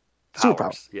have powers.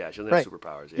 Superpowers. Yeah, she doesn't have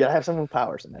superpowers. Yeah. You gotta have someone with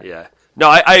powers in that. Yeah. No,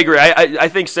 I agree. I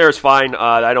think Sarah's fine.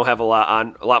 I don't have a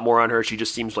lot more on her. She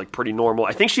just seems like pretty normal.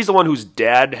 I think she's the one whose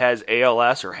dad has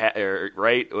ALS or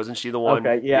right? Wasn't she the one?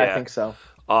 Okay, yeah, I think so.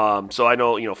 So I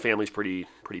know, family's pretty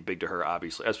big to her,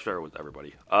 obviously, as for with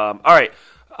everybody. All right.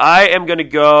 I am going to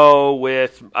go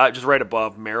with just right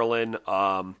above Marilyn.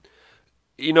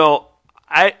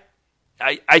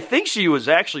 I think she was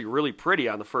actually really pretty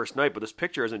on the first night, but this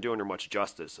picture isn't doing her much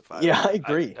justice. I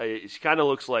agree. She kind of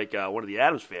looks like one of the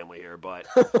Addams family here, but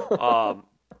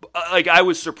I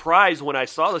was surprised when I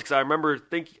saw this because I remember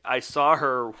I saw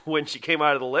her when she came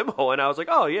out of the limo, and I was like,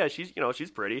 oh yeah, she's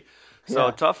pretty. So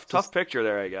yeah, tough picture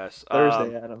there, I guess.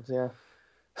 Thursday Addams, yeah.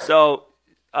 So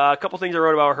a couple things I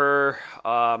wrote about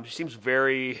her. She seems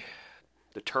very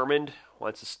determined.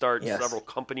 Wants to start several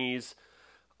companies.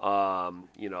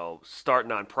 Start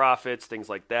nonprofits, things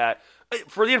like that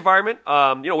for the environment,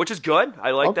 which is good. I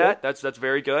like that. That's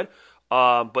very good.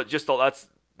 But just that's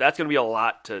going to be a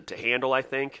lot to handle, I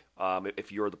think.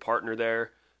 If you're the partner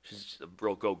there, she's a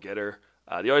real go-getter.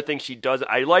 The other thing she does,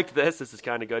 I like this. This is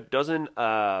kind of good. Doesn't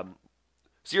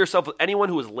see herself with anyone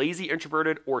who is lazy,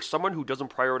 introverted, or someone who doesn't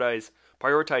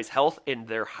prioritize health and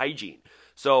their hygiene.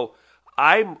 So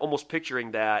I'm almost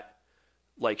picturing that.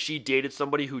 Like she dated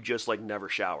somebody who just like never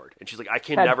showered, and she's like, I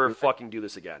can never fucking do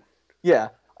this again. Yeah.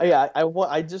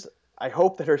 I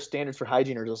hope that her standards for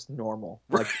hygiene are just normal.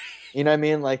 Like, you know what I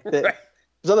mean? Like, because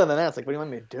other than that, it's like, what do you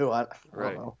want me to do? I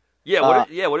don't know.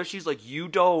 Yeah. What if she's like, you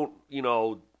don't,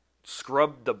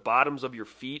 scrub the bottoms of your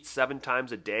feet 7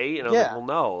 times a day? And I was like, well,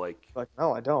 no, like,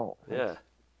 no, I don't. Yeah.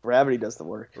 Gravity does the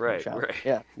work. Right.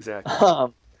 Yeah.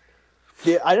 Exactly.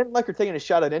 Yeah, I didn't like her taking a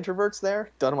shot at introverts there.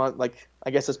 Don't want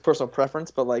I guess it's personal preference,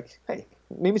 but hey,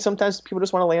 maybe sometimes people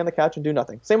just want to lay on the couch and do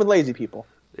nothing. Same with lazy people.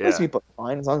 Yeah. Lazy people are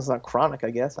fine as long as it's not chronic, I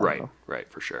guess. I don't know. Right,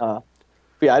 for sure. But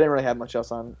yeah, I didn't really have much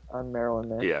else on Marilyn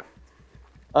there. Yeah.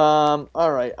 All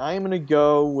right, I'm gonna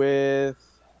go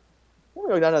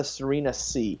down to Serena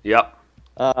C. Yep.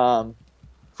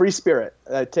 Free spirit.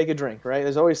 Take a drink, right?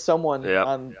 There's always someone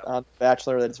on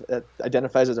Bachelor that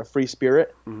identifies as a free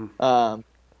spirit. Mm-hmm.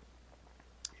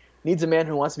 Needs a man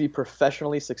who wants to be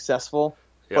professionally successful,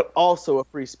 but also a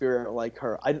free spirit like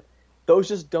her. Those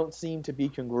just don't seem to be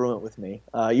congruent with me.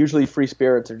 Usually free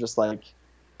spirits are just like,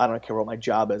 I don't care what my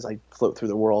job is. I float through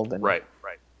the world and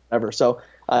whatever. So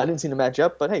I didn't seem to match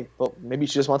up, but hey, well, maybe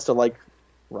she just wants to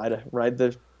ride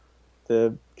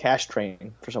the cash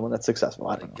train for someone that's successful.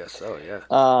 I don't know. Guess so,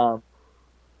 yeah.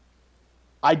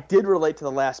 I did relate to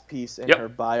the last piece in her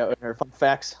bio, in her fun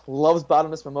facts. Loves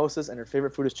bottomless mimosas, and her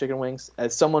favorite food is chicken wings.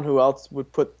 As someone who else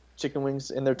would put chicken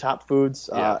wings in their top foods,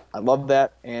 I love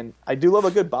that. And I do love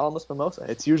a good bottomless mimosa.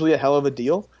 It's usually a hell of a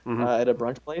deal at a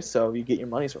brunch place, so you get your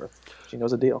money's worth. She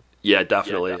knows a deal. Yeah,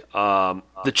 definitely.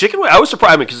 The chicken wing, I was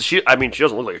surprised because she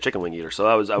doesn't look like a chicken wing eater, so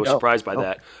I was surprised by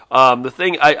that. The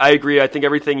thing, I agree. I think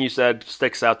everything you said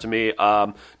sticks out to me.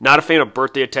 Not a fan of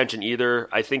birthday attention either.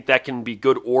 I think that can be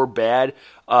good or bad.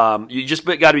 You just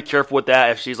got to be careful with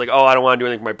that. If she's like, oh, I don't want to do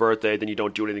anything for my birthday, then you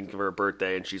don't do anything for her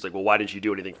birthday, and she's like, well, why didn't you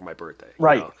do anything for my birthday?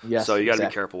 Right. Yes. So you got to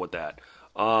be careful with that.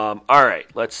 All right.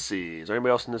 Let's see. Is there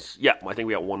anybody else in this? Yeah, I think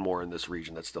we got one more in this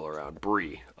region that's still around.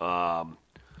 Bree.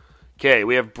 Okay,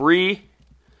 we have Bree.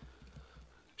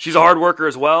 She's a hard worker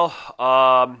as well.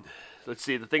 Let's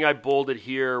see. The thing I bolded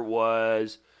here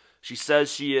was she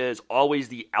says she is always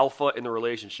the alpha in the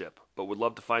relationship, but would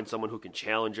love to find someone who can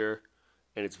challenge her.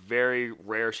 And it's very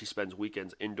rare she spends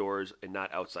weekends indoors and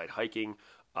not outside hiking.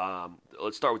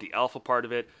 Let's start with the alpha part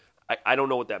of it. I don't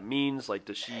know what that means. Like,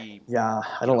 does she... Yeah,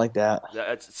 I don't like that.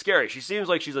 That's scary. She seems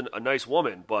like she's a nice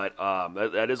woman, but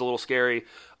that is a little scary.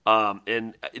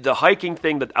 And the hiking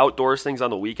thing, the outdoors things on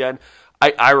the weekend,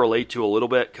 I relate to a little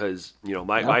bit because,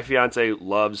 my fiance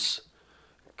loves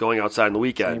going outside on the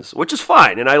weekends, which is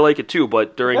fine, and I like it too,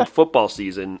 but during football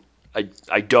season,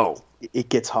 I don't. it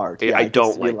gets hard. I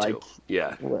don't like to.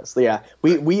 Yeah. Yeah.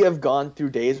 We have gone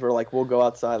through days where like we'll go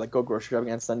outside, like go grocery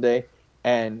shopping on Sunday,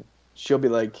 and she'll be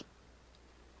like,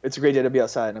 "It's a great day to be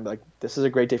outside," and I'm like, "This is a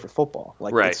great day for football.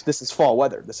 Like, this is fall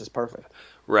weather. This is perfect."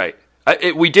 Right.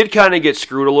 We did kind of get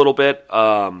screwed a little bit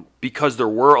because there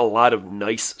were a lot of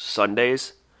nice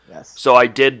Sundays. Yes. So I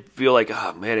did feel like,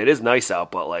 oh man, it is nice out,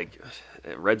 but like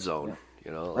red zone,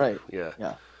 right? Yeah.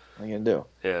 What are you gonna do?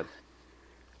 Yeah.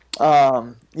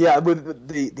 Yeah. With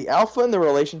the alpha in the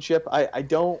relationship, I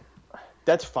don't.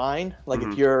 That's fine. Like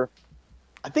if you're,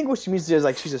 I think what she means is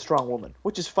like she's a strong woman,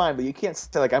 which is fine. But you can't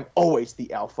say like I'm always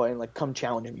the alpha and like come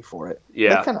challenging me for it.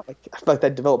 Yeah. That kind of like I feel like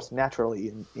that develops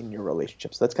naturally in your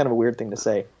relationship. So that's kind of a weird thing to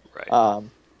say. Right.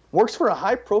 Works for a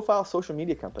high-profile social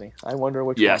media company. I wonder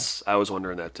which one. Yes, I was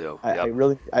wondering that too.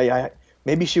 I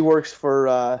maybe she works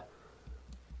for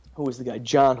who was the guy?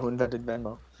 John, who invented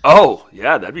Venmo. Oh,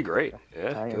 yeah, that'd be great.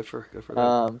 Yeah, good for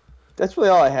them. That's really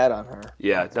all I had on her.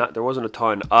 Yeah, there wasn't a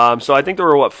ton. So I think there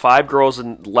were 5 girls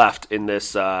left in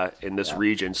this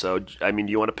region. So I mean,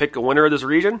 do you want to pick a winner of this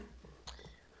region?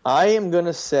 I am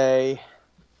gonna say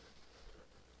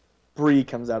Bree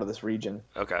comes out of this region.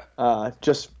 Okay.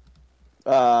 Just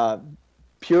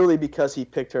purely because he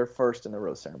picked her first in the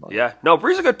rose ceremony. Yeah, no,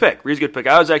 Bree's a good pick.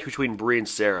 I was actually between Bree and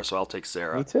Sarah, so I'll take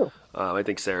Sarah. Me too. I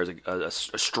think Sarah's a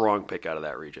strong pick out of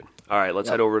that region. All right, let's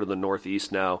head over to the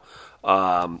Northeast now.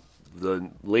 The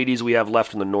ladies we have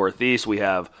left in the Northeast, we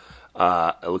have,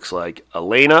 it looks like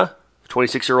Elena,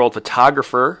 26-year-old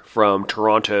photographer from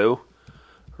Toronto.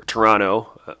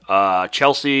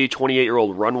 Chelsea,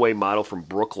 28-year-old runway model from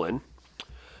Brooklyn.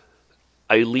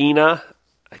 Ilena,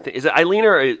 is it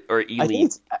Ilena or Eileen?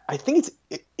 I think it's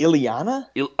Ileana.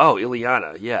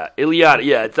 Ileana, yeah. Ileana,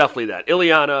 yeah, it's definitely that.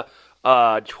 Ileana,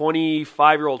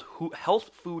 25-year-old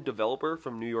health food developer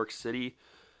from New York City.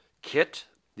 Kit,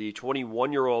 the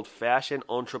 21-year-old fashion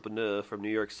entrepreneur from New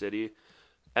York City.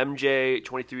 MJ,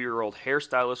 23-year-old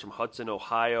hairstylist from Hudson,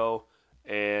 Ohio.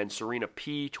 And Serena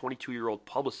P., 22-year-old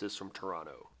publicist from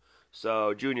Toronto.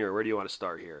 So, Junior, where do you want to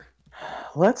start here?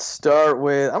 I'm going to start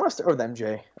with MJ.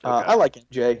 Okay. I like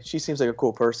MJ. She seems like a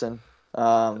cool person.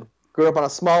 Grew up on a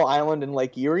small island in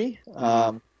Lake Erie.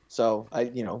 So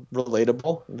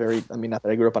relatable. Not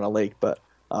that I grew up on a lake, but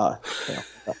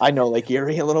I know Lake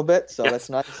Erie a little bit, so that's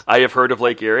nice. I have heard of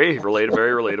Lake Erie.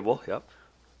 Very relatable. Yep.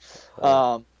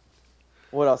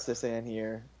 What else did I say in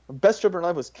here? Best trip in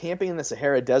life was camping in the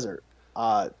Sahara Desert.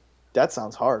 That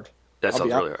sounds hard. That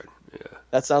sounds really hard. Yeah.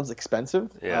 That sounds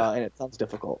expensive. Yeah. And it sounds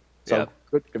difficult. So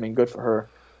good. Good for her.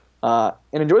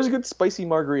 And enjoys a good spicy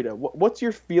margarita. What's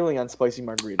your feeling on spicy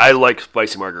margaritas? I like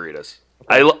spicy margaritas.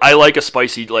 I like a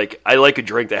spicy, I like a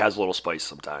drink that has a little spice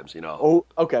sometimes, Oh,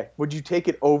 okay. Would you take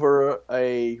it over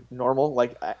a normal,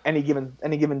 like any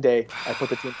given day? I put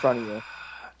the two in front of you.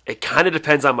 It kind of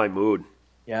depends on my mood.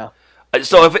 Yeah.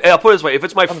 So I'll put it this way: if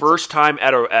it's my first time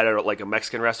at a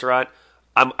Mexican restaurant,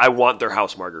 I want their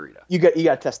house margarita. You got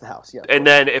to test the house, yeah. And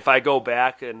then if I go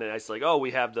back and it's like, oh,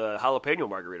 we have the jalapeno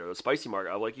margarita, the spicy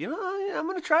margarita, I'm like, I'm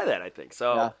gonna try that. I think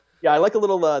so. Yeah, I like the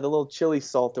little chili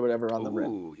salt or whatever on the rim.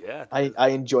 Ooh, yeah. I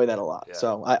enjoy that a lot. Yeah.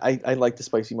 So I like the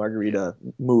spicy margarita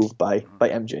move by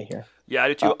MJ here. Yeah, I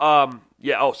do too.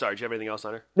 Yeah. Oh, sorry. Do you have anything else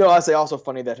on her? No, I'd say also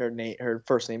funny that her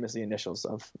first name is the initials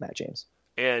of Matt James.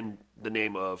 And the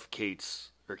name of Katie's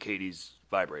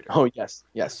vibrator. Oh yes.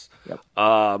 Yep.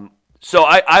 So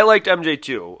I liked MJ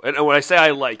too, and when I say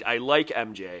I like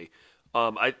MJ,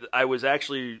 I was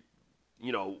actually,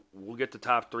 we'll get to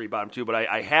top 3, bottom 2, but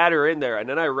I had her in there, and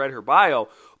then I read her bio.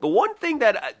 The one thing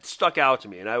that stuck out to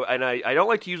me, and I don't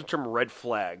like to use the term red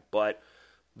flag, but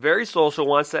very social,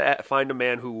 wants to find a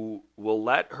man who will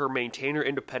let her maintain her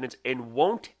independence and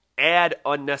won't add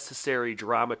unnecessary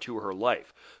drama to her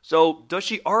life. So does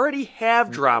she already have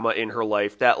drama in her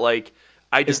life that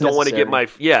I just don't want to get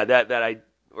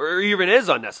or even is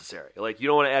unnecessary? You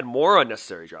don't want to add more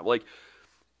unnecessary drama.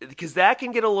 Because that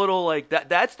can get a little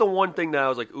that's the one thing that I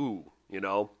was like, ooh,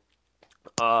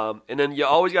 and then you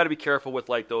always got to be careful with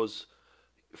those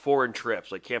foreign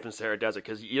trips, like Camp in Sahara Desert,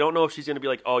 because you don't know if she's going to be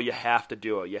like, oh, you have to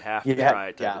do it, you have to try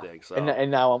it type of thing. So. And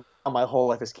now my whole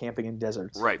life is camping in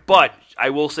deserts. Right, but I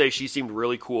will say she seemed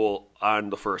really cool on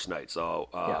the first night. So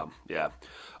yeah.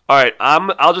 All right,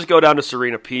 I'll just go down to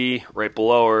Serena P. right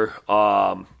below her.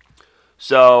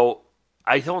 So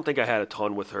I don't think I had a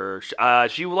ton with her.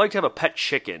 She would like to have a pet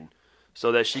chicken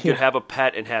so that she could have a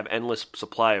pet and have endless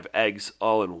supply of eggs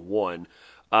all in one.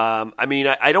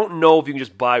 I don't know if you can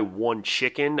just buy one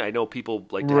chicken. I know people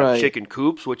like to have chicken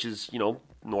coops, which is,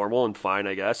 normal and fine,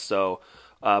 I guess. So,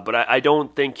 but I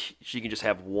don't think she can just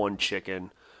have one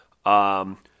chicken.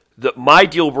 My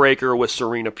deal breaker with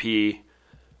Serena P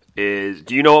is,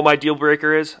 do you know what my deal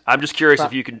breaker is? I'm just curious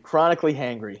if you can. Chronically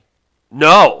hangry.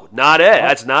 No, not it.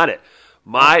 That's not it.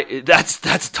 That's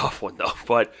a tough one though.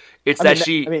 But it's I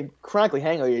mean, chronically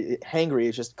hangry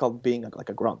is just called being like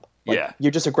a grump. Like, yeah,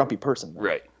 you're just a grumpy person. Though.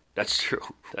 Right. That's true.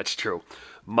 That's true.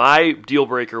 My deal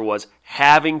breaker was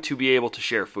having to be able to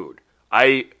share food.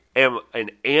 I am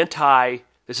an anti.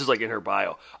 This is like in her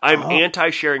bio. I'm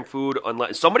anti-sharing food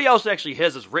unless somebody else actually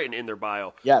has this written in their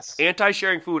bio. Yes.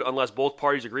 Anti-sharing food unless both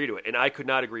parties agree to it, and I could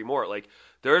not agree more. Like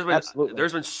there's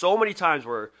been so many times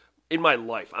where in my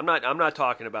life, I'm not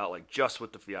talking about like just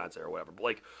with the fiance or whatever, but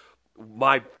like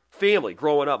my family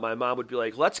growing up, my mom would be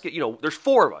like, let's get, there's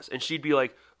 4 of us, and she'd be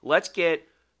like, let's get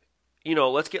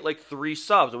like 3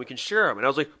 subs and we can share them. And I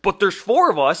was like, but there's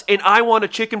 4 of us and I want a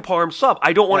chicken parm sub.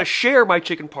 I don't want to share my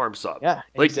chicken parm sub. Yeah.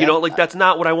 Like, exactly. That's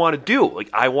not what I want to do. Like,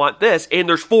 I want this and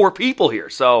there's 4 people here.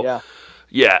 So,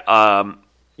 yeah.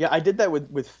 I did that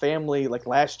with family like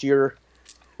last year,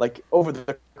 like over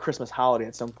the Christmas holiday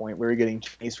at some point we were getting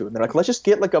Chinese food and they're like, let's just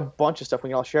get like a bunch of stuff we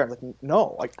can all share. I'm like,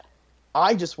 no, like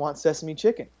I just want sesame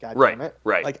chicken. God damn it.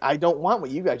 Right. Like I don't want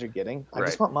what you guys are getting. I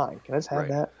just want mine. Can I just have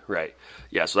that? Right.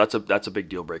 Yeah. So that's a big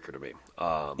deal breaker to me.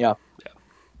 Yeah.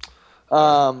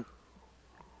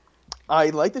 I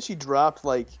like that she dropped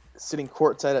like sitting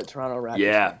courtside at Toronto Raptors.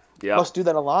 Yeah. Yeah. Must do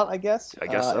that a lot, I guess. I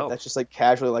guess so. That's just like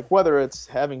casually, like whether it's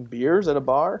having beers at a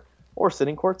bar or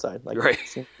sitting courtside. Like it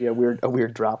seems to be a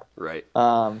weird drop. Right.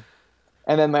 And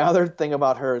then my other thing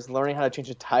about her is learning how to change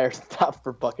a tire stop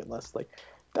for bucket list. Like.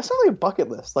 That's not like a bucket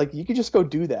list. Like you could just go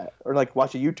do that, or like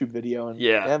watch a YouTube video, and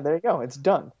there you go, it's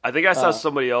done. I think I saw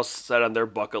somebody else said on their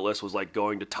bucket list was like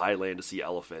going to Thailand to see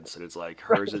elephants, and it's like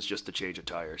hers is just to change a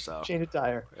tire. So change a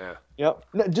tire. Yeah. Yep.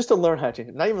 No, just to learn how to change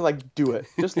it. Not even like do it.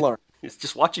 Just learn.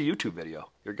 Just watch a YouTube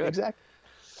video. You're good. Exactly.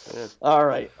 Yeah. All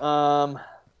right.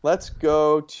 Let's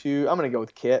go to. I'm gonna go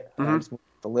with Kit. Just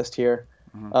the list here.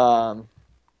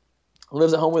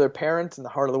 Lives at home with her parents in the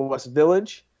heart of the West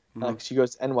Village. She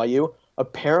goes to NYU.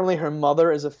 Apparently, her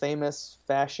mother is a famous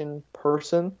fashion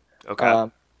person. Okay.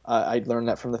 I learned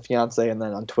that from the fiance, and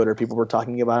then on Twitter, people were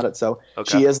talking about it. So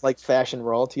she is like fashion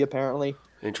royalty, apparently.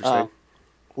 Interesting.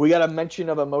 We got a mention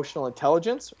of emotional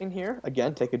intelligence in here.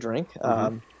 Again, take a drink.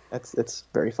 It's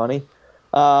very funny.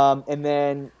 And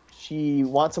then she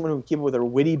wants someone who can keep up with her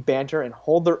witty banter and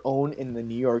hold their own in the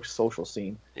New York social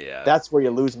scene. Yeah. That's where you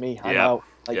lose me. I'm out.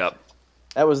 Like,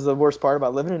 that was the worst part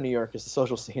about living in New York is the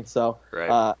social scene. So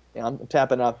I'm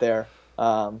tapping out there.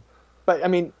 But I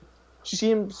mean, she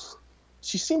seems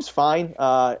fine.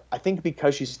 I think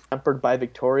because she's tempered by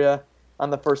Victoria on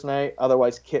the first night.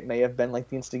 Otherwise, Kit may have been like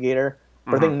the instigator.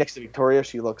 But I think next to Victoria,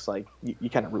 she looks like you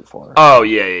kind of root for her. Oh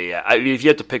yeah. I mean, if you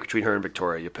have to pick between her and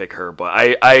Victoria, you pick her. But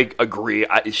I agree.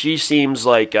 She seems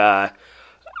like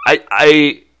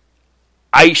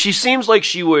she seems like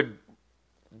she would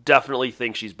definitely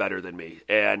think she's better than me,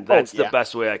 and that's the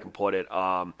best way I can put it.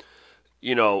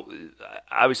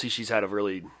 Obviously she's had a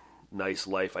really nice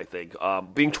life, I think.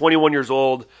 Being 21 years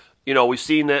old, we've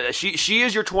seen that she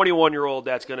is your 21-year-old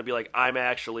that's going to be like, I'm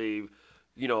actually,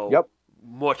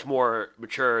 much more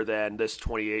mature than this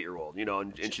 28-year-old,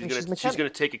 and she's gonna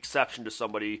take exception to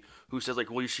somebody who says like,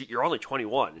 well, you're only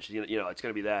 21, and she's gonna, it's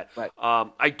gonna be that. Right.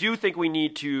 I do think we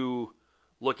need to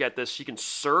look at this. She can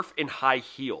surf in high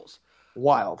heels.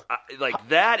 Wild.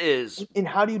 That is. And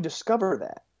how do you discover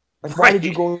that? Like, why did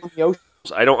you go in the ocean?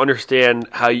 I don't understand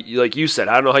how, like you said,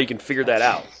 I don't know how you can figure that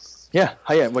out. Yeah.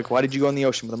 Like, why did you go in the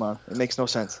ocean with them on? It makes no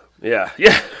sense. Yeah,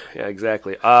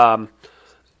 exactly.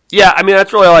 Yeah, I mean,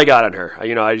 that's really all I got on her.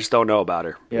 I just don't know about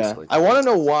her. Basically. Yeah. I want to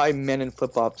know why men in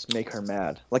flip-flops make her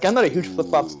mad. Like, I'm not a huge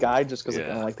flip-flops guy just because I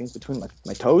don't like things between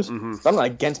my toes. But I'm not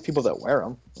against people that wear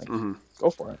them. Like, go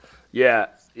for it. Yeah,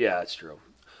 that's true.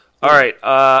 All right,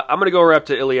 I'm going to go up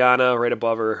to Ileana right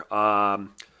above her.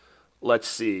 Let's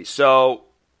see. So,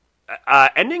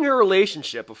 ending her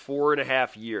relationship of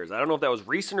 4.5 years. I don't know if that was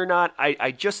recent or not.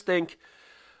 I just think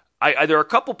there are a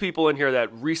couple people in here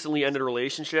that recently ended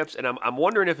relationships, and I'm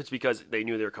wondering if it's because they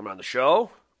knew they were coming on the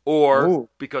show or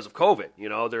because of COVID.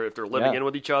 If they're living in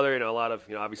with each other. A lot of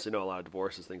obviously know a lot of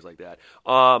divorces, things like that.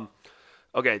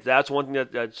 Okay, that's one thing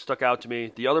that stuck out to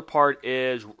me. The other part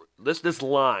is this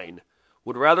line.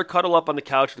 Would rather cuddle up on the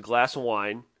couch with a glass of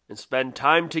wine and spend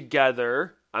time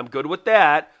together. I'm good with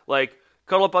that. Like,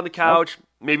 cuddle up on the couch,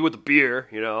 maybe with a beer,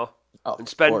 and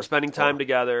spending time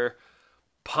together,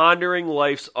 pondering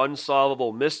life's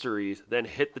unsolvable mysteries, then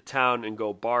hit the town and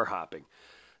go bar hopping.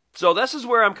 So this is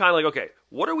where I'm kind of like, okay,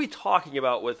 what are we talking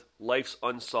about with life's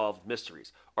unsolved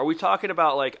mysteries? Are we talking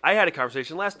about, like, I had a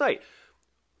conversation last night.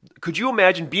 Could you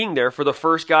imagine being there for the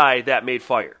first guy that made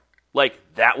fire? Like,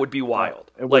 that would be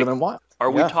wild. It would have been wild.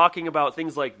 Are we talking about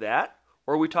things like that?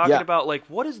 Or are we talking about, like,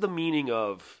 what is the meaning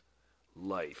of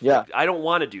life? Yeah. Like, I don't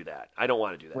want to do that.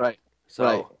 Right. So,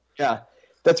 right. Yeah.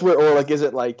 That's where, or like, is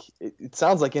it like, it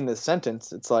sounds like in this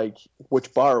sentence, it's like,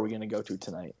 which bar are we going to go to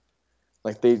tonight?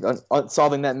 Like,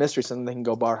 solving that mystery so then they can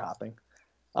go bar hopping.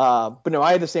 But no,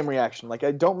 I had the same reaction. Like,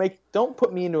 don't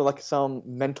put me into like some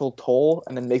mental toll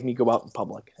and then make me go out in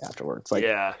public afterwards. Like,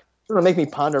 yeah. You're going to make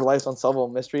me ponder life's unsolvable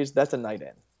mysteries. That's a night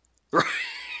in.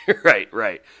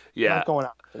 Right. Yeah. I'm not going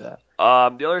out for that.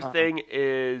 The other thing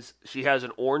is she has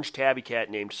an orange tabby cat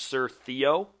named Sir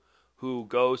Theo, who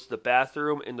goes to the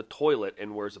bathroom in the toilet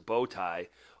and wears a bow tie.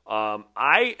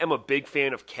 I am a big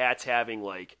fan of cats having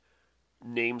like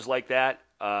names like that.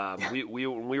 When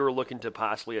we were looking to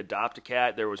possibly adopt a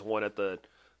cat, there was one at the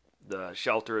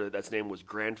shelter that's name was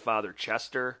Grandfather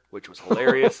Chester, which was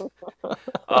hilarious.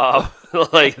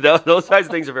 Like those kinds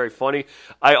of things are very funny.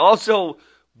 I also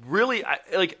really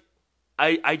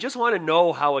I just want to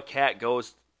know how a cat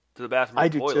goes to the bathroom. I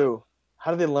do too. How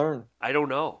do they learn? I don't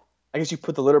know. I guess you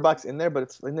put the litter box in there, but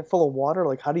isn't it full of water?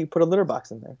 Like, how do you put a litter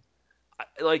box in there?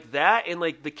 Like that, and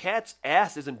like the cat's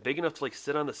ass isn't big enough to like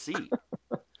sit on the seat.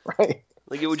 Right.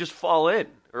 Like it would just fall in,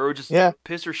 or it would just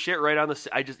piss her shit right on the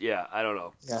seat. I don't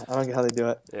know. Yeah, I don't get how they do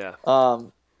it. Yeah.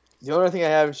 The other thing I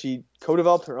have, she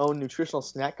co-developed her own nutritional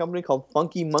snack company called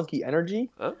Funky Monkey Energy.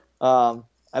 Huh?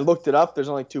 I looked it up. There's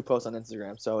only 2 posts on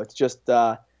Instagram, so it's just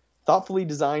thoughtfully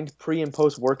designed pre and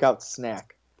post workout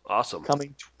snack. Awesome.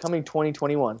 Coming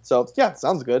 2021. So yeah,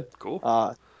 sounds good. Cool.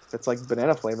 If it's like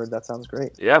banana flavored, that sounds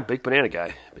great. Yeah, big banana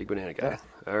guy. Yeah.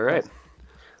 All right.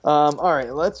 All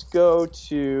right, let's go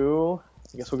to.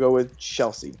 I guess we'll go with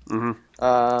Chelsea.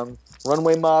 Mm-hmm.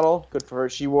 Runway model, good for her.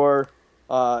 She wore,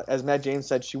 as Matt James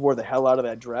said, she wore the hell out of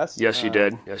that dress. Yes, she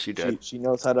did. She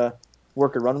knows how to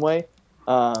work a runway.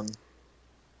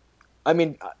 I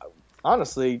mean,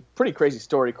 honestly, pretty crazy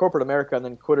story. Corporate America, and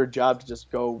then quit her job to just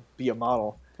go be a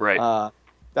model. Right.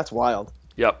 That's wild.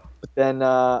 Yep. But then,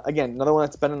 again, another one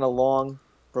that's been in a long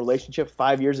relationship,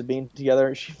 5 years of being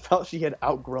together. She felt she had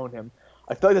outgrown him.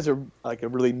 I feel like that's a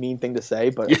really mean thing to say,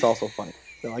 but it's also funny.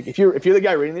 So, like, if you're the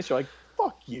guy reading this, you're like,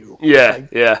 fuck you. Yeah, like,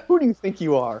 yeah. Who do you think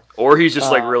you are? Or he's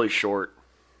just like really short.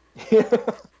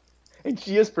 And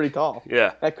she is pretty tall.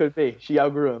 Yeah. That could be. She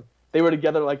outgrew him. They were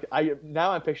together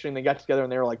now I'm picturing they got together when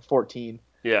they were like 14.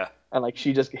 Yeah. And like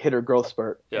she just hit her growth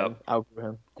spurt and outgrew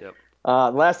him. Yep.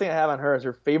 The last thing I have on her is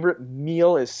her favorite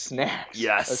meal is snacks.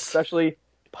 Yes. Especially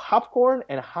popcorn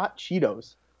and hot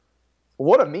Cheetos.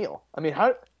 What a meal. I mean,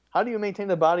 how do you maintain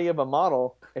the body of a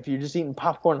model if you're just eating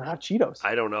popcorn and hot Cheetos?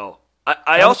 I don't know.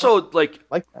 I also like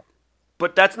that.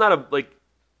 But that's not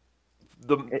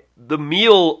the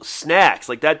meal snacks.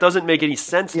 Like that doesn't make any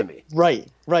sense to me. Right.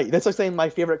 That's like saying my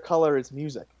favorite color is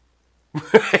music.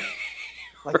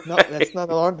 Like no, that's not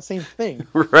the same thing.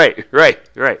 Right.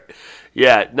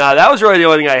 Yeah. No, that was really the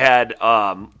only thing I had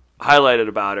highlighted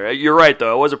about her. You're right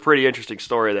though. It was a pretty interesting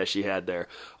story that she had there.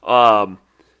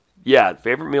 Yeah,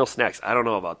 favorite meal snacks. I don't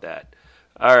know about that.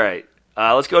 All right.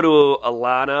 Let's go to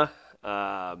Alana.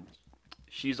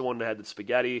 She's the one that had the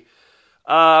spaghetti.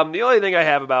 The only thing I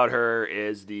have about her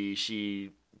is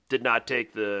she did not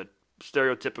take the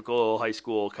stereotypical high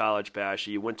school college path.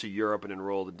 She went to Europe and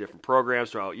enrolled in different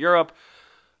programs throughout Europe.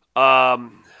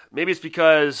 Maybe it's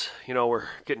because, we're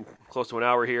getting close to an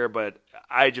hour here, but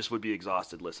I just would be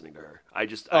exhausted listening to her. I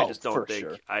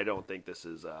don't think this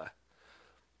is,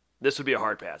 this would be a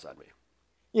hard pass on me.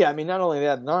 Yeah, I mean, not only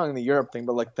the Europe thing,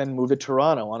 but like then move to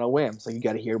Toronto on a whim. So you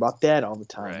got to hear about that all the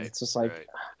time. Right, it's just like,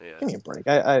 give me a break.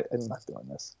 I'm not doing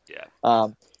this. Yeah.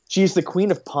 She's the queen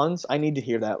of puns. I need to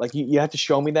hear that. Like you have to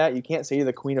show me that. You can't say you're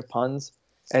the queen of puns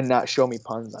and not show me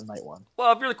puns on night one.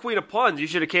 Well, if you're the queen of puns, you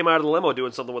should have came out of the limo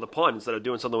doing something with a pun instead of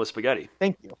doing something with spaghetti.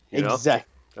 Thank you.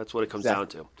 Exactly. That's what it comes down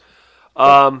to.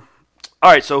 All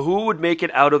right. So who would make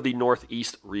it out of the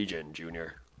Northeast region,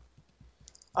 Junior?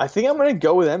 I think I'm going to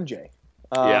go with MJ.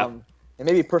 And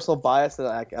maybe personal bias that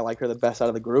I like her the best out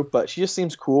of the group, but she just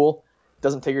seems cool.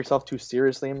 Doesn't take herself too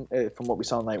seriously from what we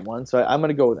saw on night one. So I'm going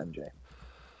to go with MJ.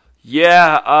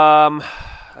 Yeah,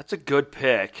 that's a good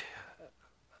pick.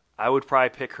 I would probably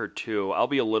pick her too. I'll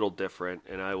be a little different,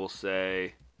 and I will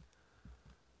say,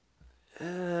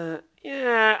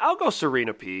 I'll go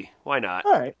Serena P. Why not?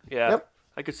 All right. Yeah, yep.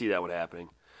 I could see that one happening.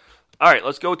 All right,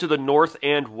 let's go to the North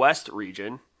and West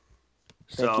region.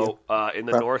 So, in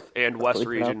the North and West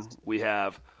region, we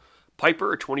have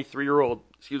Piper, a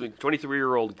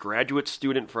 23-year-old graduate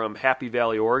student from Happy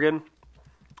Valley, Oregon.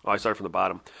 Oh, I started from the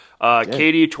bottom.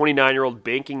 Katie, 29-year-old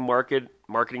banking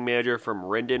marketing manager from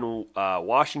Rendon,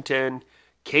 Washington.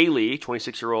 Kaylee,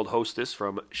 26-year-old hostess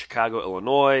from Chicago,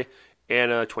 Illinois.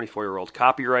 Anna, 24-year-old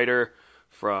copywriter.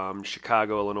 from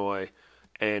Chicago, Illinois,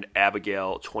 and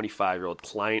Abigail, 25-year-old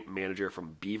client manager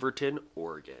from Beaverton,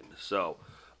 Oregon. So,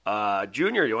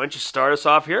 Junior, why don't you start us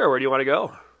off here, or where do you want to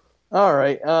go? All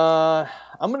right.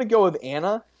 I'm going to go with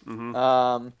Anna.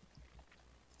 Mm-hmm.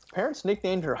 Parents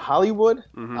nicknamed her Hollywood.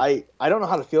 Mm-hmm. I don't know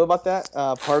how to feel about that.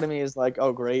 Part of me is like,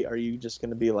 oh, great. Are you just going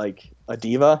to be like a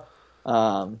diva?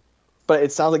 But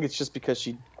it sounds like it's just because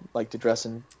she liked to dress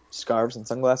in scarves and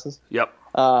sunglasses. Yep.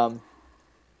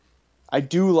 I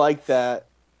do like that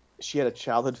she had a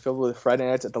childhood filled with Friday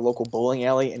nights at the local bowling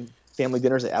alley and family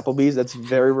dinners at Applebee's. That's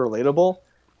very relatable.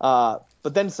 But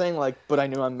then saying like, but I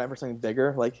knew I'm meant for something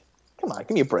bigger. Like, come on,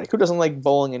 give me a break. Who doesn't like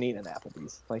bowling and eating at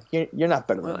Applebee's? Like, you're not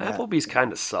better than that. Applebee's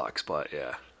kind of sucks, but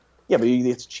yeah. Yeah, but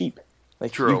it's cheap.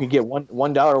 Like, True. You could get $1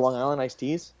 Long Island iced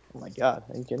teas. Oh my God,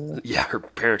 are you kidding me? Yeah, her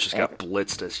parents just got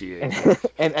blitzed as she ate.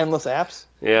 And endless apps.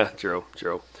 Yeah, true.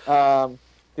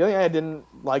 The only thing I didn't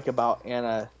like about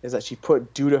Anna is that she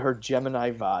put due to her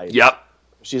Gemini vibe. Yep.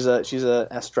 She's a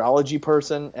astrology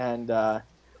person, and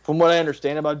from what I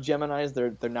understand about Geminis,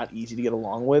 they're not easy to get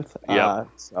along with. Yeah.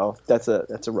 So that's a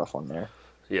rough one there.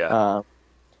 Yeah.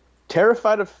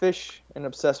 Terrified of fish and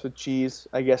obsessed with cheese.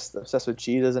 I guess obsessed with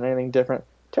cheese isn't anything different.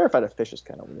 Terrified of fish is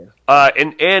kind of weird.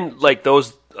 And like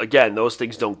those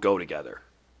things don't go together.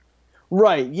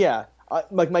 Right. Yeah.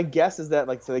 Like my guess is that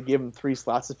like so they gave him 3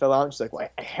 slots to fill out. And she's like, well,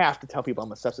 I have to tell people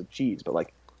I'm obsessed with cheese, but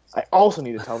like I also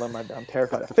need to tell them I'm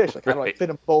terrified of fish. Like how do I fit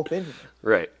them both in here?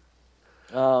 Right.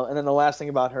 And then the last thing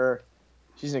about her,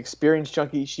 she's an experienced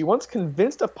junkie. She once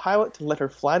convinced a pilot to let her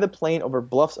fly the plane over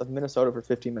bluffs of Minnesota for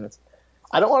 15 minutes.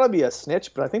 I don't want to be a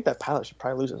snitch, but I think that pilot should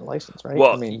probably lose his license, right?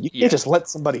 Well, I mean, you can't just let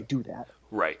somebody do that.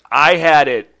 Right. I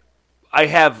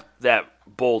have that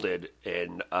bolded,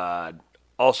 and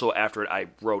also after it, I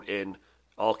wrote in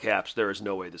all caps, there is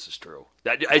no way this is true.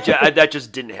 That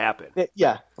just didn't happen.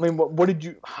 Yeah. I mean, what did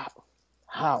you –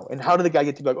 how? And how did the guy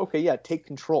get to be like, okay, yeah, take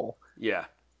control? Yeah.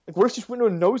 Like, what if you just went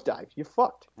into a nosedive? You're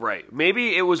fucked. Right.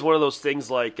 Maybe it was one of those things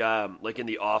like in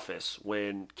The Office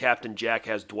when Captain Jack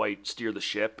has Dwight steer the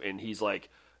ship and he's like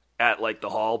at like the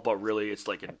hull, but really it's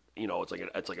like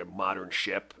it's like a modern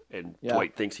ship and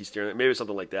Dwight thinks he's steering it. Maybe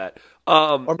something like that.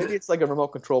 Or maybe it's like a remote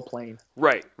control plane.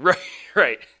 Right.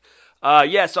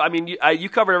 Yeah, so I mean, you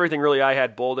covered everything really I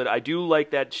had bolded. I do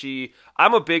like that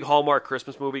I'm a big Hallmark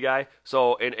Christmas movie guy,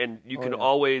 so and you can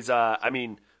always, I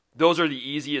mean, those are the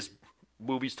easiest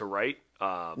movies to write.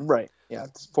 Right. Yeah,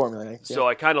 it's formulating. Yeah. So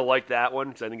I kind of like that one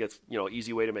because I think it's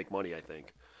easy way to make money. I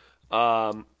think.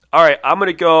 All right, I'm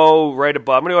gonna go right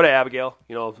above. I'm gonna go to Abigail.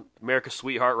 America's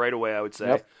sweetheart right away. I would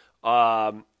say.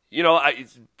 Yep.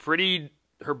 It's pretty.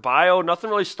 Her bio, nothing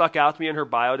really stuck out to me in her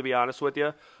bio, to be honest with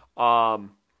you.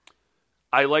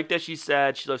 I like that she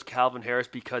said she loves Calvin Harris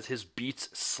because his beats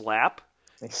slap.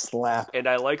 They slap. And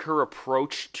I like her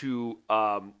approach to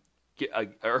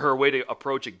her way to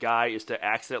approach a guy is to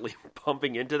accidentally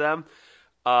bumping into them.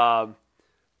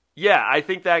 Yeah, I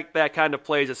think that kind of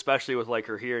plays, especially with like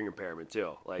her hearing impairment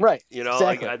too. Like, right. Exactly.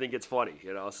 Like, I think it's funny.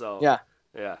 So yeah.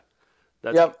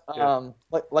 That's,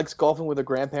 likes golfing with her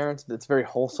grandparents. That's very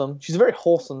wholesome. She's a very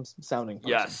wholesome sounding person.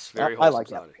 Yes, very wholesome I like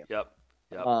sounding. That.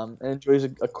 Yep. And enjoys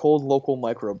a cold local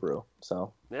microbrew.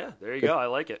 So yeah, there you go. I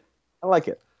like it. I like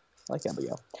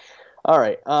Abigail. All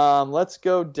right, let's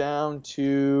go down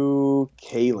to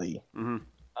Kaylee.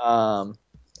 Mm-hmm.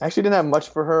 Actually didn't have much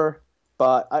for her,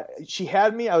 but she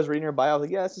had me. I was reading her bio. I was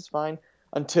like, yeah, this is fine.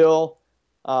 Until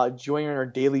joining her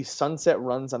daily sunset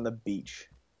runs on the beach.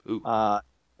 Ooh.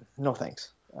 No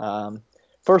thanks.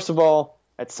 First of all,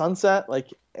 at sunset, like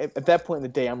at that point in the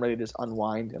day, I'm ready to just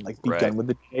unwind and like be done with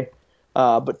the day.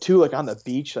 But 2, like on the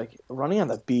beach, like running on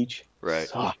the beach. Right.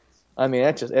 Sucks. I mean,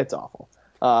 it's awful.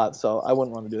 So I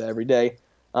wouldn't want to do that every day.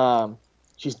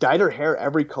 She's dyed her hair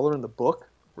every color in the book.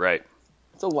 Right.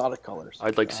 It's a lot of colors.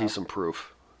 I'd like to see some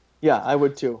proof. Yeah, I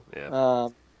would too. Yeah.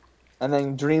 And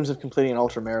then dreams of completing an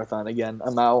ultra marathon. Again,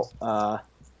 I'm out.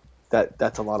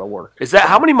 That's a lot of work. Is that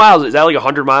how many miles? Is that like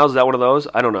 100 miles? Is that one of those?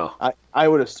 I don't know. I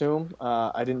would assume.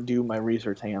 I didn't do my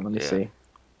research. Hang on, let me see.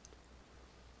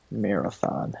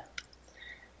 Marathon.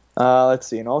 Let's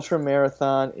see. An ultra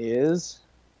marathon is.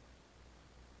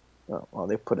 Oh, well,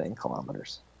 they put it in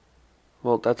kilometers.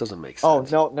 Well, that doesn't make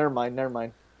sense. Oh no, never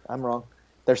mind. I'm wrong.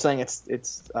 They're saying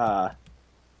it's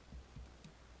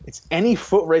any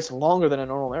foot race longer than a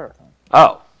normal marathon.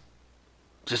 Oh,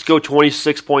 just go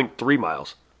 26.3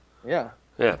 miles. Yeah.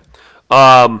 Yeah.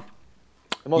 The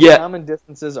most common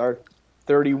distances are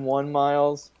 31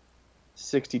 miles,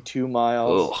 62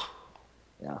 miles. Ugh.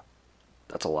 Yeah.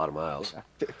 That's a lot of miles.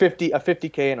 Yeah.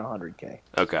 50K and 100K.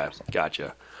 Okay,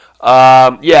 gotcha.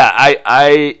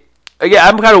 Yeah, Yeah,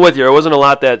 I'm kind of with you. There wasn't a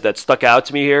lot that stuck out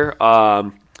to me here.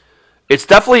 It's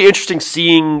definitely interesting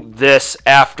seeing this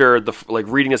after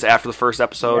reading this after the first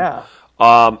episode. Yeah.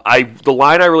 The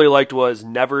line I really liked was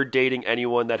never dating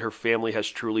anyone that her family has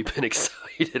truly been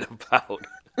excited about.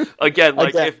 Again,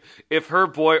 if her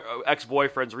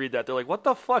ex-boyfriends read that, they're like, "What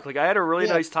the fuck?" Like, I had a really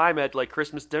nice time at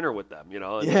Christmas dinner with them,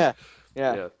 And,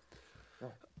 yeah.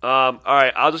 All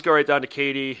right, I'll just go right down to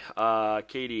Katie.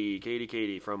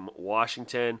 Katie from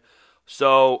Washington.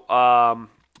 So,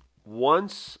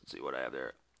 let's see what I have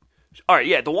there. All right,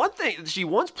 yeah, the one thing, she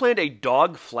once planned a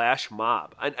dog flash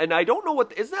mob. And I don't know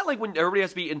isn't that like when everybody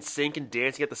has to be in sync and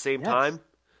dancing at the same time?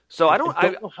 So I don't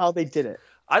know how they did it.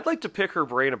 I'd like to pick her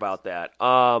brain about that.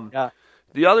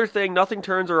 The other thing, nothing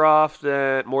turns her off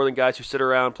more than guys who sit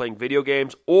around playing video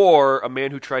games or a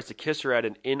man who tries to kiss her at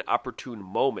an inopportune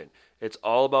moment. It's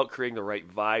all about creating the right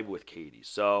vibe with Katie.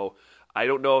 So I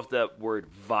don't know if that word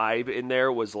vibe in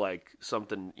there was like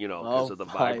something, because of the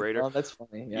vibrator. Oh, that's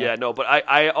funny. Yeah, no, but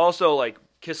I also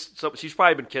she's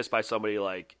probably been kissed by somebody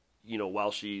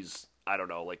while she's, I don't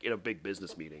know, in a big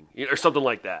business meeting or something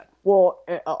like that. Well,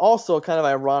 also kind of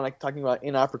ironic talking about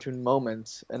inopportune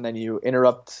moments, and then you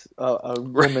interrupt a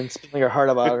woman spilling her heart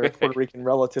about her Puerto Rican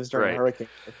relatives during a hurricane.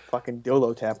 A fucking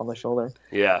Dolo tap on the shoulder.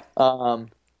 Yeah.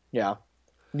 Yeah.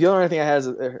 The only thing I had is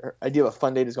her idea of a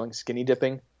fun date is going skinny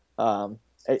dipping.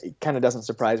 It kind of doesn't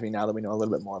surprise me now that we know a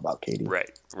little bit more about Katie.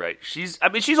 Right. She's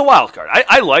a wild card.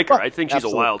 I like her. I think she's a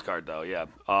wild card, though. Yeah.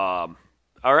 All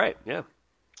right. Yeah.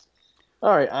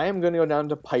 All right. I am going to go down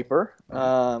to Piper.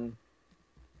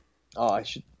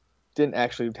 Didn't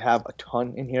actually have a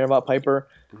ton in here about Piper.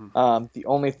 Mm-hmm. The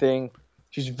only thing,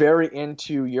 she's very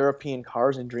into European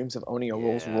cars and dreams of owning a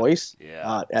Rolls Royce.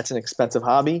 Yeah. That's an expensive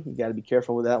hobby. You got to be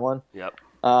careful with that one. Yep.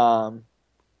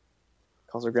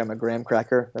 Calls her grandma graham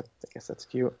cracker. I guess that's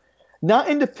cute. Not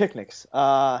into picnics.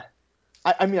 I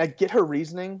get her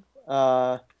reasoning.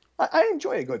 I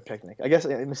enjoy a good picnic. I guess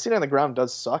sitting on the ground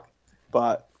does suck,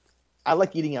 but I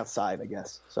like eating outside, I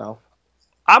guess. So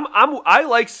I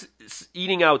like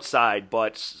eating outside,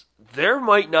 but there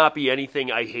might not be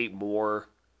anything I hate more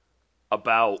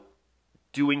about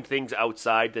doing things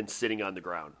outside than sitting on the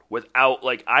ground.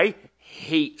 I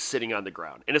hate sitting on the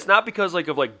ground. And it's not because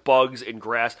of bugs and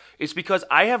grass. It's because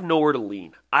I have nowhere to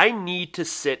lean. I need to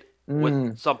sit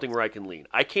with something where I can lean.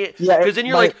 I can't, because then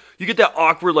you get that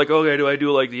awkward, okay, do I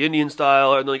do the Indian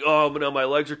style? And now my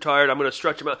legs are tired. I'm going to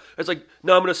stretch them out. It's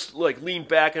no, I'm going to lean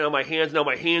back and on my hands. Now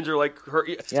my hands are hurt.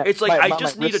 Yeah, it's I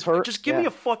just need just give me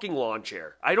a fucking lawn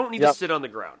chair. I don't need to sit on the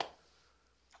ground.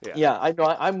 Yeah, I know.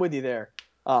 I'm with you there.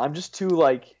 I'm just too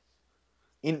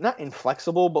not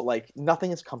inflexible, but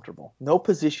nothing is comfortable. No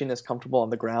position is comfortable on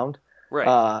the ground.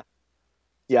 Right.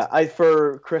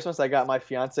 For Christmas I got my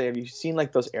fiance. Have you seen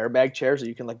those airbag chairs that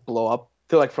you can blow up?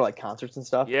 They're for concerts and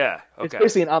stuff. Yeah. Okay. It's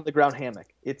basically an on the ground hammock.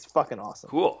 It's fucking awesome.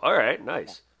 Cool. All right.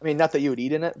 Nice. I mean, not that you would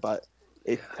eat in it, but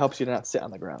it helps you to not sit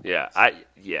on the ground. Yeah.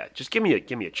 Just give me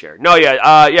a chair. No.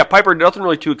 Yeah. Piper. Nothing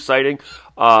really too exciting.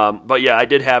 But yeah, I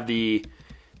did have the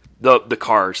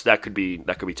cars. That could be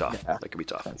tough. Yeah. That could be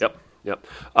tough. Yep.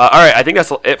 All right. I think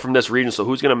that's it from this region. So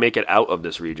who's going to make it out of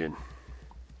this region?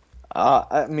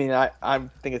 I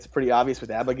think it's pretty obvious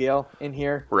with Abigail in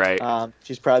here. Right.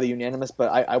 She's probably unanimous, but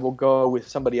I will go with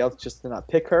somebody else just to not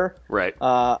pick her. Right.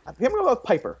 I'm going to go with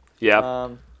Piper. Yeah.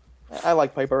 I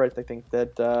like Piper. I think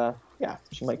that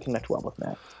she might connect well with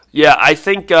Matt. Yeah, I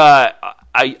think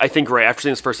I think right after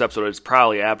seeing this first episode, it's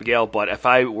probably Abigail. But if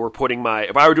I were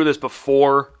doing this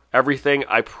before everything,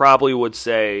 I probably would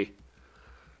say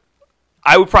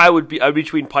I'd be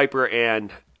between Piper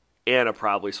and Anna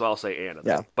probably, so I'll say Anna.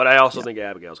 Yeah. But I also think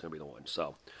Abigail's going to be the one.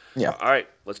 So yeah. All right,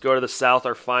 let's go to the South,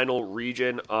 our final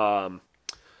region.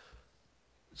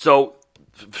 So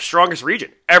strongest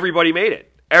region. Everybody made it.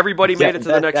 Everybody made it to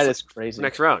the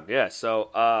next round. Yeah. So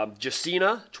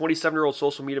Jacina, 27-year-old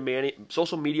social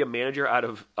media manager out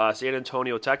of San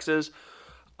Antonio, Texas.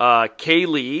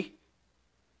 Kaylee,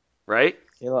 right?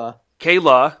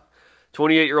 Kayla,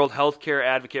 28-year-old healthcare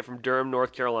advocate from Durham,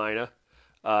 North Carolina.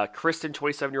 Kristen,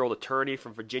 27-year-old attorney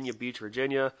from Virginia Beach,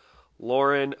 Virginia.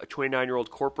 Lauren, a 29-year-old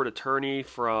corporate attorney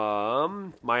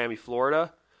from Miami,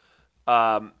 Florida.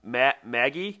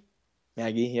 Maggie,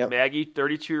 yep. Maggie,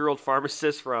 32-year-old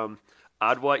pharmacist from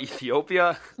Adwa,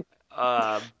 Ethiopia.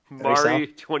 Mari,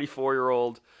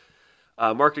 24-year-old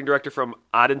marketing director from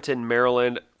Odenton,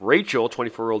 Maryland. Rachel,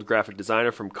 24-year-old graphic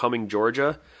designer from Cumming,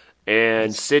 Georgia.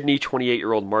 And Sydney,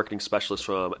 28-year-old marketing specialist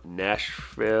from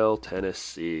Nashville,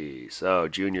 Tennessee. So,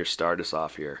 Junior, start us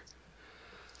off here.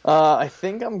 I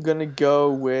think I'm going to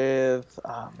go with,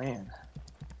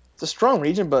 it's a strong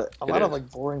region, but a lot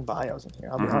of boring bios in here,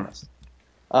 I'll be honest.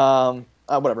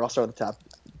 Whatever. I'll start at the top.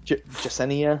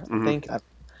 Jasenia, I think.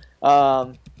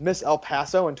 Miss El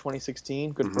Paso in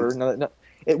 2016. Good for her. No,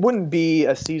 it wouldn't be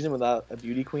a season without a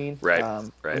beauty queen. Right.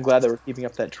 I'm glad that we're keeping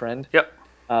up that trend. Yep.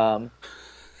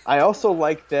 I also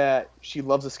like that she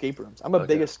loves escape rooms. I'm a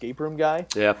big escape room guy.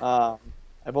 Yeah.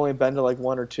 I've only been to like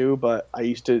one or two, but I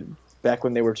used to, back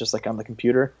when they were just like on the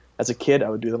computer. As a kid, I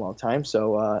would do them all the time.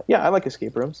 So, I like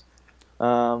escape rooms.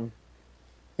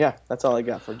 Yeah, that's all I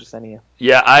got for Jasenia.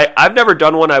 Yeah, I've never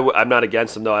done one. I'm not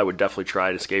against them, though. I would definitely try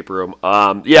an escape room.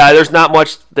 There's not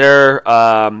much there.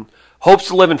 Hopes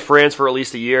to live in France for at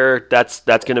least a year. That's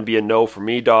going to be a no for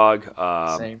me, dog.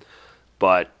 Same.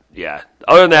 But, yeah.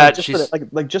 Other than that, she's...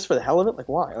 just for the hell of it? Like,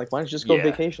 why? Like, why don't you just go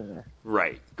vacation there?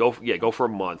 Right. Go for a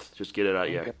month. Just get it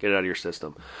out. Yeah, get it out of your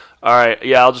system. All right.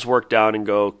 Yeah, I'll just work down and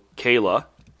go Kayla.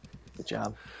 Good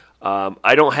job.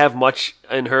 I don't have much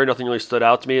in her. Nothing really stood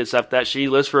out to me except that she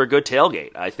lives for a good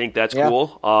tailgate. I think that's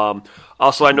cool.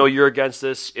 Also, I know you're against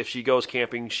this. If she goes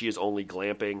camping, she is only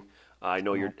glamping. I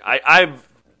know you're.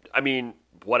 I mean,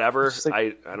 whatever.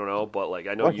 Like, I don't know, but like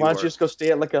I know you. Why don't you just go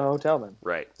stay at like a hotel then?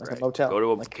 Right. Like a motel. Go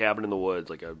to a cabin in the woods,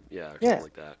 like something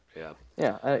like that. Yeah.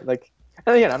 Yeah. And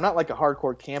again, I'm not like a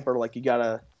hardcore camper. Like you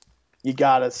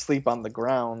gotta sleep on the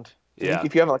ground. Yeah.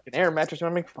 If you have like an air mattress,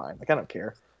 I'm like fine. Like I don't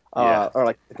care. Or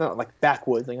like it's not like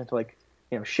backwoods. Like you have to like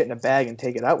shit in a bag and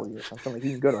take it out with you or something. Like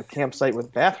you can go to a campsite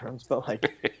with bathrooms, but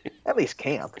like at least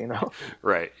camp,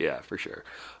 Right. Yeah, for sure.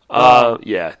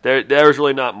 There was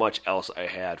really not much else I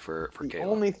had for Kayla. The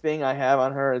only thing I have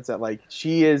on her is that like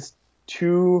she is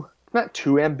not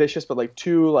too ambitious, but like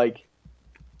too like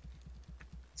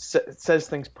says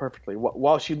things perfectly.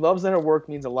 While she loves that her work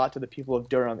means a lot to the people of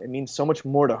Durham, it means so much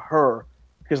more to her.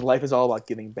 Because life is all about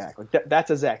giving back. Like that's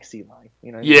a Zach C line,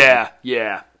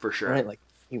 Yeah, for sure. Right, like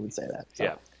he would say that. So.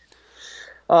 Yeah.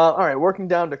 All right, working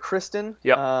down to Kristen.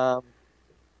 Yep.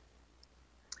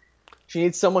 She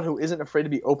needs someone who isn't afraid to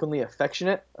be openly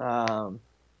affectionate,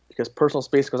 because personal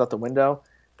space goes out the window.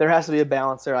 There has to be a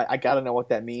balance there. I got to know what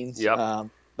that means. Yep.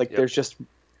 There's just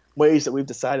ways that we've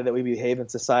decided that we behave in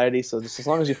society. So just as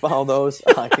long as you follow those,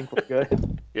 I think we're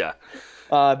good. Yeah.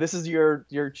 This is your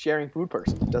sharing food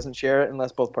person. Doesn't share it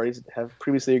unless both parties have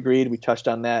previously agreed. We touched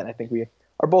on that, and I think we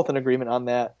are both in agreement on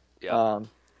that. Yeah.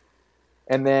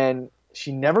 And then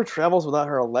she never travels without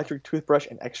her electric toothbrush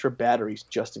and extra batteries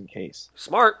just in case.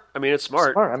 Smart. I mean, it's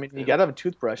smart. I mean, you got to have a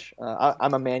toothbrush.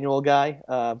 I'm a manual guy,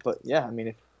 but yeah, I mean,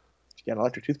 if you got an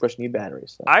electric toothbrush, you need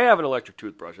batteries. So. I have an electric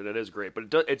toothbrush, and it is great, but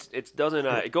it doesn't.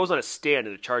 It goes on a stand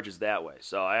and it charges that way,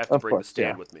 so I have to bring the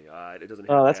stand with me. It doesn't.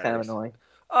 Have that's batteries. kind of annoying.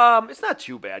 It's not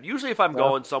too bad. Usually, if I'm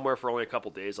going somewhere for only a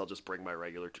couple days, I'll just bring my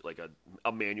regular, like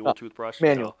a manual toothbrush.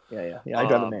 Manual, yeah. I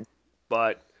got a manual.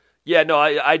 But yeah, no,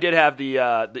 I did have the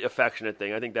affectionate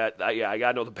thing. I think that I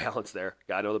gotta know the balance there.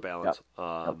 Gotta know the balance.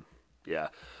 Yep. Yeah,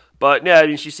 but yeah, I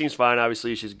mean, she seems fine.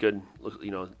 Obviously, she's good.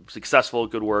 Successful,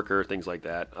 good worker, things like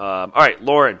that. All right,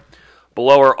 Lauren.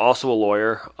 Below her, also a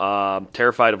lawyer.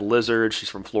 Terrified of lizards. She's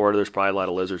from Florida. There's probably a lot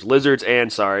of lizards. Lizards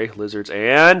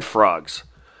and frogs.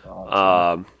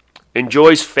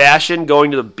 Enjoys fashion,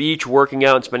 going to the beach, working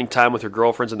out, and spending time with her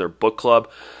girlfriends in their book club.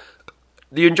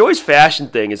 The enjoys fashion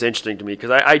thing is interesting to me because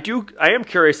I am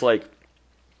curious. Like,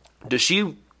 does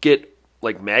she get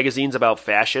like magazines about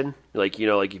fashion? Like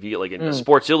like if you get like a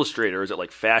Sports Illustrated, or is it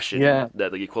like fashion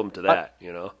that like equivalent to that?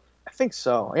 I think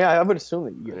so. Yeah, I would assume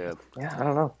that you get. Yeah, I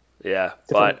don't know. Yeah,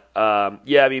 but I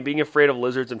mean, being afraid of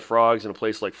lizards and frogs in a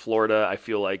place like Florida, I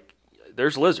feel like.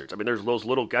 There's lizards. I mean, there's those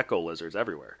little gecko lizards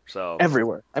everywhere. So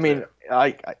everywhere. I mean,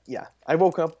 I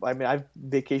woke up. I mean, I've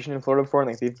vacationed in Florida before,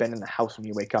 and like they've been in the house when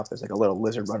you wake up. There's like a little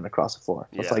lizard running across the floor.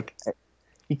 So it's like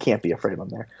you can't be afraid of them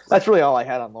there. That's really all I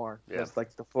had on Lauren. Yeah. It's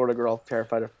like the Florida girl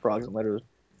terrified of frogs and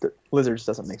lizards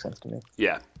doesn't make sense to me.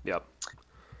 Yeah. Yep.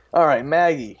 All right,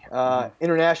 Maggie.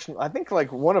 International. I think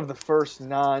like one of the first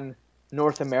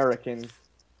non-North American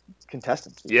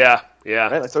contestants. Yeah.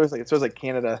 Right. It's always like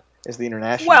Canada. Is the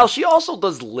international. Well, she also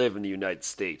does live in the United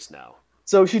States now.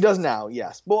 So she does now,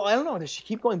 yes. Well, I don't know. Does she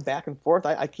keep going back and forth?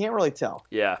 I can't really tell.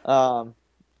 Yeah.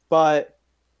 But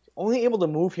only able to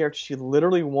move here. She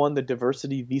literally won the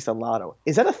Diversity Visa Lotto.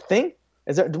 Is that a thing?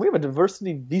 Do we have a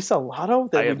Diversity Visa Lotto?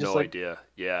 I have no idea.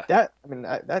 Yeah.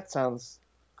 That sounds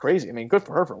crazy. I mean, good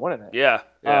for her for winning it.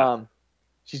 Yeah.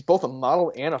 She's both a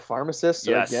model and a pharmacist.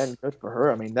 So again, good for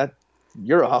her. I mean,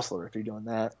 you're a hustler if you're doing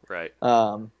that. Right.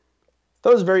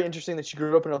 That was very interesting that she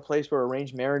grew up in a place where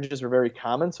arranged marriages were very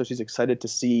common, so she's excited to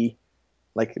see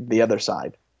like the other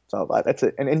side. So that's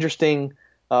an interesting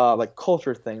like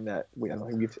culture thing that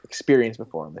we've experienced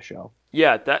before on the show.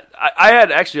 Yeah, that I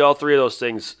had actually all three of those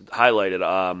things highlighted.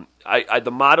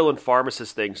 The model and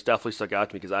pharmacist things definitely stuck out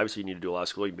to me because obviously you need to do a lot of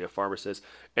school. You can be a pharmacist,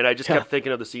 and I just kept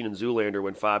thinking of the scene in Zoolander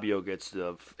when Fabio gets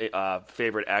the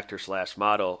favorite actor /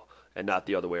 model, and not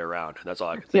the other way around. That's all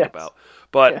I could think about.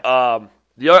 But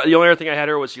the only other thing I had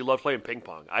her was she loved playing ping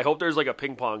pong. I hope there's like a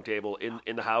ping pong table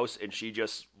in the house, and she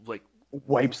just like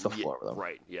wipes the floor with them.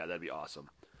 Right? Yeah, that'd be awesome.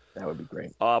 That would be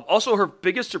great. Also, her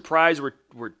biggest surprise were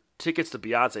tickets to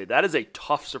Beyonce. That is a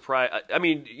tough surprise. I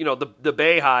mean, the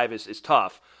Bay Hive is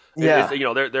tough. Yeah. They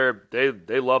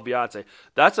love Beyonce.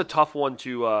 That's a tough one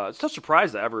to it's a tough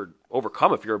surprise to ever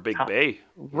overcome if you're a big Bay.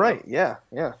 Right. Yeah.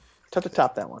 Tough to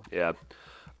top that one. Yeah.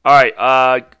 All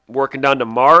right. Working down to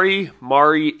Mari.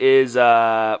 Mari is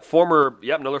another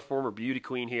former beauty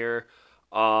queen here.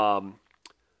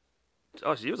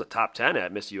 She was a top 10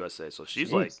 at Miss USA, so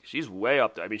she's way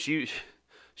up there. I mean, she's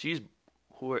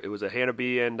it was a Hannah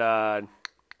B and who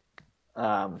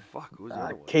was the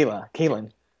other one?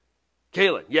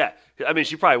 Kaylin, yeah. I mean,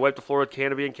 she probably wiped the floor with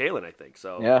Hannah B and Kaylin, I think.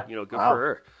 So yeah, good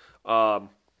for her.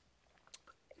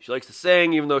 She likes to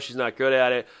sing, even though she's not good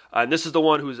at it. And this is the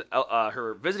one who's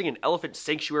her visiting an elephant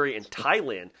sanctuary in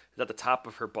Thailand is at the top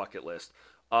of her bucket list.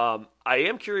 I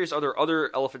am curious, are there other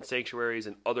elephant sanctuaries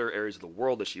in other areas of the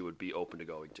world that she would be open to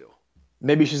going to?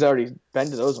 Maybe she's already been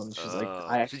to those ones. She's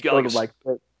she's got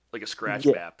like a scratch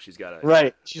map. She's got a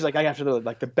right. She's like, I got to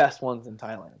the best ones in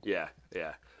Thailand. Yeah.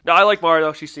 No, I like Mari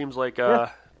though. She seems like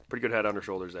pretty good head on her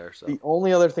shoulders there. So the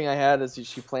only other thing I had is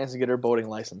she plans to get her boating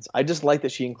license. I just like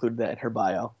that she included that in her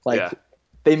bio.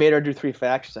 They made her do 3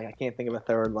 facts. She's like, I can't think of a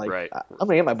third. Like, right. I'm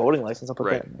gonna get my boating license. I'll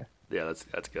put that in there. Yeah,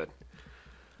 that's good.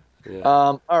 Yeah.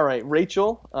 All right,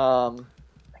 Rachel.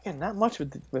 Again, not much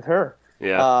with her.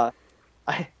 Yeah.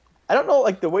 I don't know,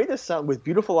 like the way this sounds with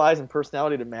beautiful eyes and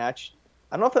personality to match.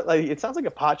 I don't know if that it sounds like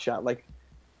a pot shot, like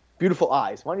beautiful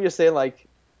eyes. Why don't you just say like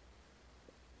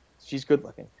she's good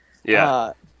looking?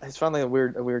 Yeah. I just found like a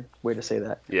weird way to say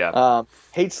that. Yeah.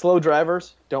 Hates slow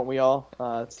drivers, don't we all?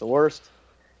 It's the worst.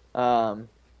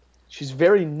 She's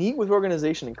very neat with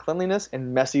organization and cleanliness,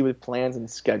 and messy with plans and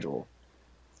schedule.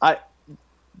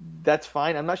 That's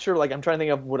fine. I'm not sure. Like, I'm trying to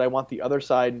think of would I want the other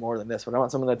side more than this. Would I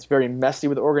want someone that's very messy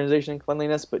with organization and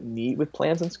cleanliness, but neat with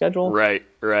plans and schedule? Right.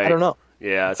 I don't know.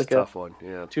 Yeah, it's like a tough one.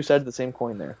 Yeah, 2 sides of the same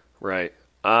coin there. Right.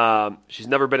 She's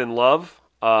never been in love.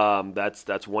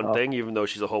 That's one thing. Even though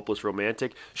she's a hopeless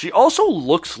romantic, she also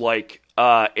looks like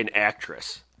an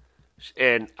actress.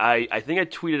 And I think I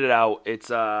tweeted it out. It's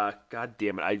God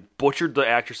damn it, I butchered the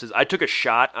actresses. I took a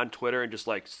shot on Twitter and just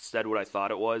like said what I thought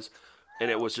it was,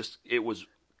 and it was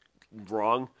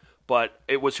wrong, but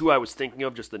it was who I was thinking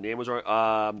of. Just the name was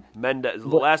wrong. Mendez. The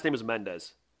last name is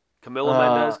Mendez. Camila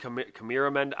Mendez.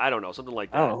 Camila Mendez. I don't know, something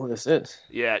like that. I don't know who this is.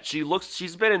 Yeah,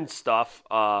 she's been in stuff.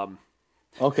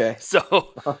 Okay.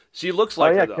 So she looks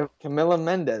like her though. Camila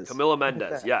Mendez. Camila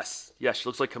Mendez. Yes, she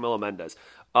looks like Camila Mendez.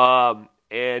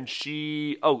 And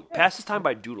she passes time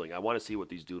by doodling. I want to see what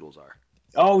these doodles are.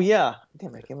 Oh yeah.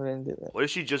 Damn, I can't believe I didn't do that. What if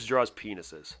she just draws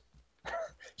penises?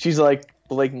 She's like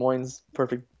Blake Moyne's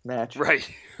perfect match. Right.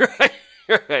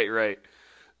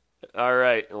 All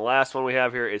right. And the last one we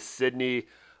have here is Sydney.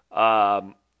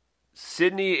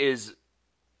 Sydney is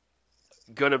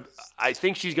I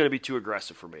think she's gonna be too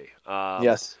aggressive for me.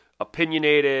 Yes.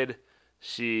 Opinionated.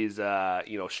 She's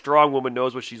strong woman,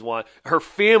 knows what she's want. Her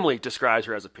family describes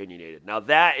her as opinionated. Now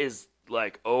that is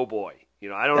like, oh boy.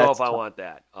 I don't know if I want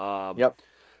that. Yep.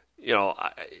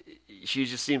 She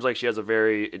just seems like she has a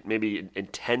very maybe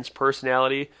intense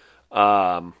personality,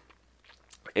 and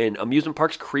amusement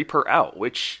parks creep her out.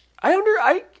 Which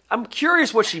I'm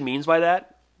curious what she means by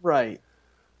that. Right?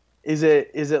 Is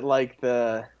it like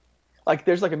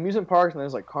there's like amusement parks and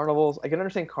there's like carnivals. I can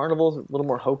understand carnivals a little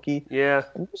more hokey. Yeah.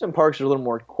 Amusement parks are a little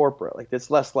more corporate. Like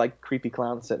it's less like creepy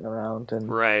clowns sitting around and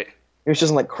right. It's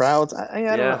just like crowds. I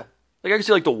don't know. Like I can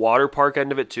see like the water park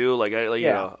end of it too.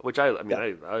 Which I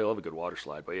love a good water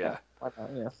slide, but yeah.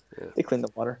 They clean the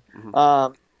water.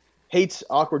 Mm-hmm. Hates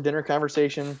awkward dinner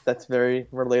conversation. That's very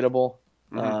relatable.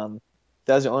 Mm-hmm.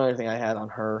 That's the only other thing I had on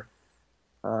her.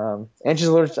 And she's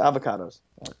allergic to avocados.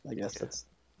 I guess that's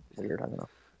weird. I don't know.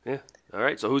 Yeah. All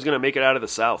right. So who's gonna make it out of the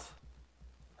South?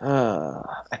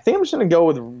 I think I'm just gonna go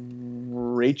with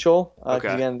Rachel.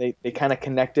 Okay. Again, they kind of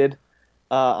connected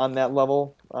on that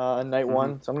level on night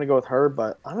one, so I'm gonna go with her.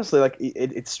 But honestly, like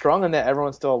it's strong in that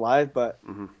everyone's still alive. But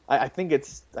I think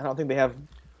I don't think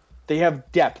they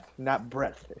have depth, not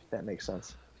breadth. If that makes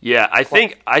sense. Yeah,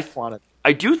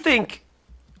 I do think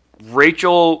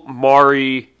Rachel,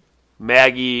 Mari,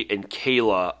 Maggie, and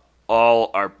Kayla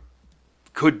all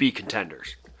could be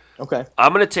contenders. Okay.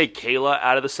 I'm gonna take Kayla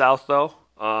out of the South though.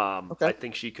 Okay. I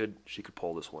think she could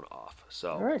pull this one off.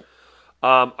 So. All right.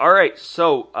 All right.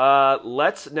 So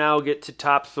let's now get to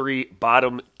top 3,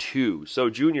 bottom 2. So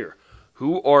Junior,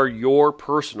 who are your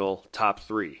personal top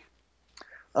 3?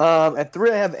 At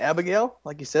 3, I have Abigail.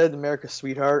 Like you said, America's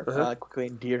sweetheart. Uh-huh. Quickly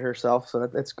endeared herself, so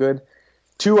that's good.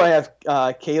 2, I have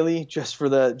Kaylee, just for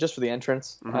the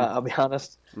entrance. Mm-hmm. I'll be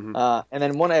honest. Mm-hmm. And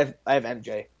then 1, I have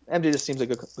MJ. MJ just seems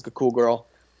like a cool girl,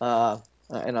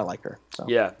 and I like her. So.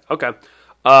 Yeah. Okay.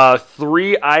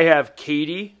 3, I have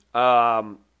Katie.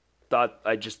 I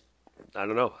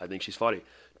don't know. I think she's funny.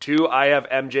 2, I have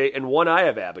MJ, and 1, I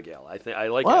have Abigail. I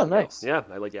like. Wow, Abigail. nice. Yeah,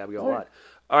 I like Abigail a lot.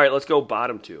 All right, let's go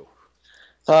bottom 2.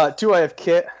 2, I have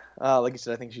Kit. Like you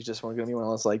said, I think she's just going to be one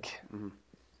of those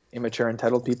immature,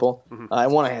 entitled people.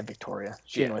 And 1, I have Victoria.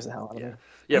 She annoys the hell out of me.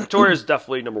 Yeah, Victoria's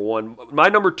definitely number 1. My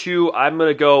number 2, I'm going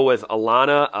to go with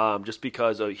Alana, just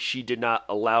because she did not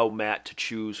allow Matt to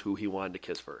choose who he wanted to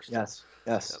kiss first. Yes.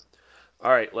 Yep.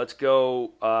 All right, let's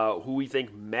go who we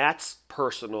think Matt's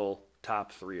personal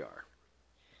top 3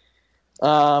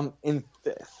 are. In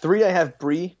 3, I have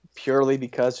Bree, purely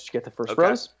because she got the first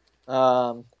rose.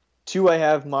 2, I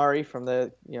have Mari from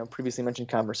the previously mentioned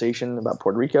conversation about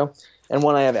Puerto Rico, and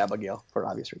 1, I have Abigail for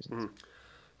obvious reasons.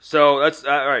 So that's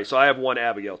all right. So I have 1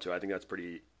 Abigail too. I think that's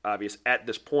pretty obvious at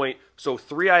this point. So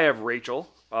 3, I have Rachel.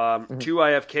 2,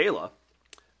 I have Kayla,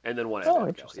 and then 1 I have Abigail.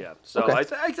 Interesting. Yeah. So Okay.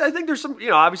 I think there's some.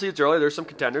 Obviously it's early. There's some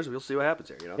contenders. We'll see what happens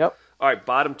here. Yep. All right,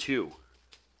 bottom 2.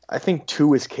 I think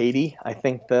 2 is Katie. I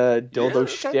think the dildo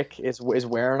shtick is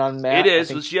wearing on Matt. It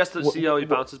is. She has to see how he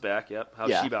bounces back. Yep. How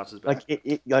she bounces back.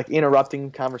 Like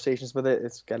interrupting conversations with it.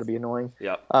 It's got to be annoying.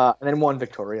 Yep. And then 1,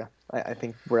 Victoria. I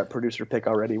think we're at producer pick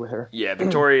already with her. Yeah,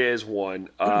 Victoria is 1.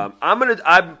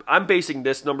 I'm basing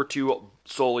this number 2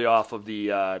 solely off of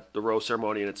the rose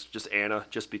ceremony, and it's just Anna,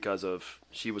 just because of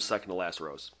she was second to last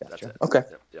rose. Gotcha. That's it. Okay.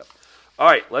 Yep. All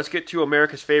right, let's get to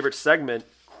America's favorite segment,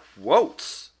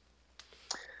 quotes.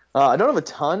 I don't have a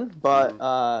ton,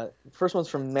 but first one's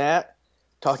from Matt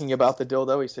talking about the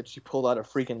dildo. He said she pulled out a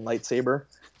freaking lightsaber.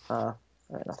 And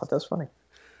I thought that was funny.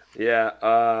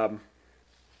 Yeah.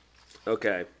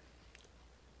 Okay.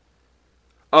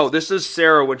 Oh, this is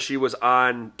Sarah when she was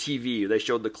on TV. They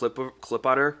showed the clip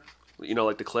on her,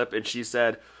 like the clip, and she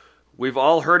said, "We've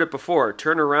all heard it before.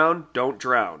 Turn around, don't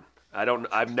drown."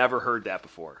 I've never heard that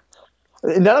before.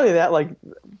 Not only that, like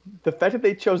the fact that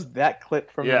they chose that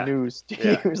clip from the news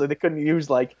to use, like they couldn't use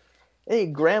like, "Hey,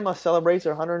 Grandma celebrates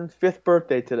her 105th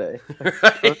birthday today.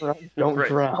 Don't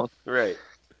drown." Right.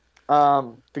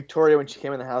 Victoria, when she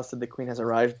came in the house, said the queen has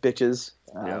arrived, bitches.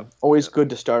 Always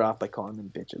good to start off by calling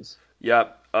them bitches.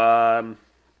 Yep.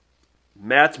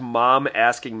 Matt's mom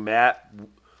asking Matt,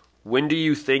 "When do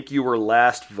you think you were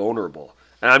last vulnerable?"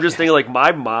 And I'm just thinking, like,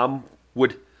 my mom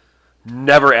would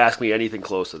never ask me anything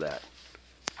close to that.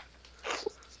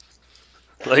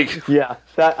 Like, yeah,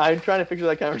 that I'm trying to picture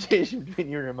that conversation between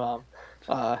you and your mom,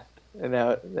 and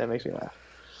that makes me laugh.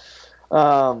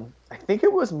 I think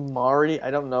it was Mari. I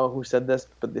don't know who said this,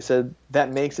 but they said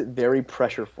that makes it very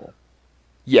pressureful.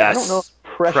 Yes, I don't know if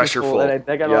pressureful.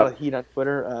 That got a lot of heat on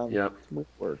Twitter. Yep.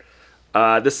 Word.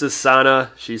 This is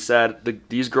Sana. She said,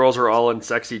 "These girls are all in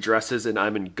sexy dresses, and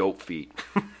I'm in goat feet."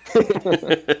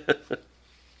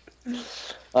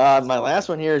 My last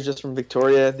one here is just from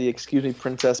Victoria. The "excuse me,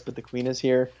 princess, but the queen is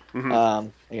here."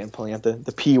 Again, pulling out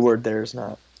the P word there is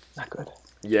not good.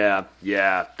 Yeah,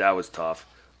 that was tough.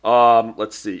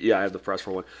 Let's see. Yeah, I have the press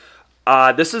for one.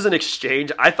 This is an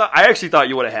exchange. I actually thought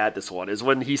you would have had this one. Is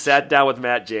when he sat down with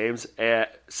Matt James.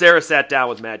 Sarah sat down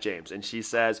with Matt James, and she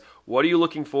says, "What are you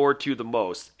looking forward to the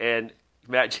most?" And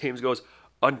Matt James goes,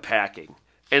 "Unpacking."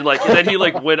 And then he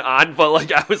went on,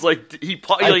 but I was like, he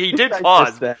did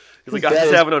pause. He's like, "I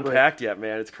just haven't unpacked yet,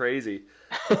 man. It's crazy."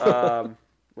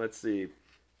 Let's see.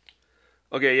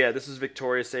 Okay, yeah, this is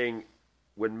Victoria saying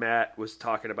when Matt was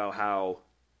talking about how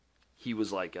he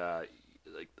was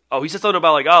he said something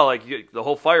about the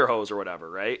whole fire hose or whatever,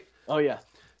 right? Oh yeah.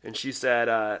 And she said,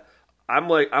 I'm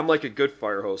like a good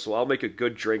fire hose, so I'll make a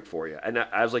good drink for you. And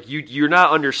I was like, you're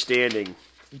not understanding.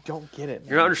 You don't get it, man.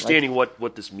 You're not understanding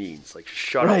what this means. Like,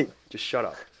 shut up. Just shut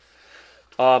up.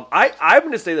 I'm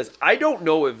going to say this. I don't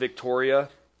know if Victoria,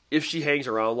 if she hangs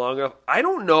around long enough, I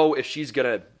don't know if she's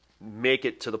going to make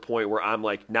it to the point where I'm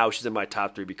like, now she's in my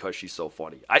top 3 because she's so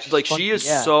funny. She is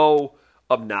so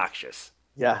obnoxious.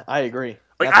 Yeah, I agree.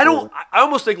 I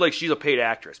almost think she's a paid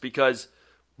actress because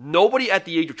nobody at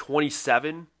the age of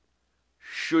 27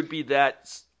 should be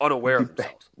that unaware of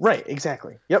themselves. Right,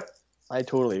 exactly. Yep. I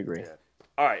totally agree. Yeah.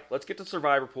 All right, let's get to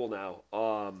Survivor Pool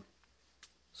now.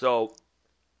 So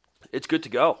it's good to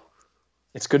go.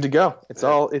 It's good to go.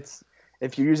 It's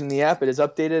if you're using the app, it is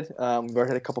updated. We've already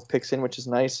had a couple picks in, which is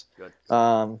nice. Good.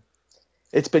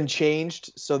 It's been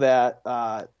changed so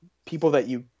that people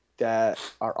that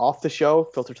are off the show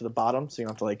filter to the bottom, so you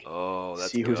don't have to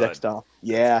see who's next off.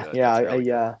 Yeah,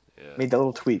 I made that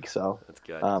little tweak, so that's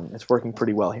good. It's working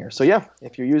pretty well here. So yeah,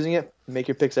 if you're using it, make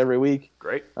your picks every week.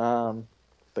 Great. But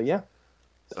yeah,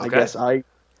 okay. I guess I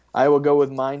will go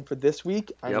with mine for this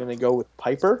week. I'm going to go with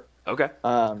Piper. Okay.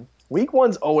 Week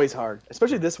one's always hard,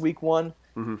 especially this week one,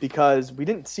 because we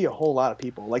didn't see a whole lot of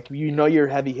people. Like, your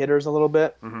heavy hitters a little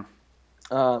bit, and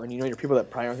your people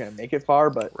that probably aren't going to make it far,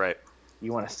 but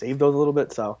you want to save those a little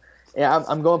bit. So, yeah,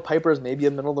 I'm going Piper as maybe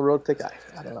a middle-of-the-road pick.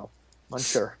 I don't know. I'm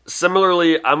unsure.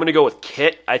 Similarly, I'm going to go with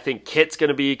Kit. I think Kit's going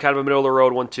to be kind of a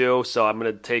middle-of-the-road one, too, so I'm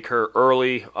going to take her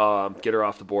early, get her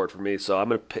off the board for me. So I'm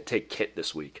going to take Kit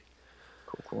this week.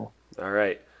 Cool. All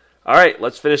right,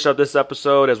 let's finish up this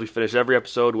episode as we finish every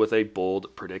episode with a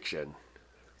bold prediction.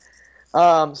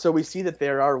 So we see that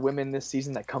there are women this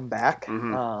season that come back.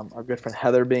 Our good friend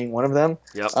Heather being one of them.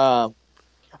 Yep.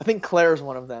 I think Claire's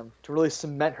one of them to really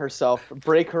cement herself,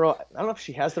 break her. I don't know if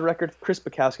she has the record. Chris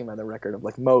Bukowski had the record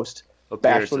of most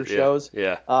Bachelor shows.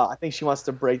 Yeah. I think she wants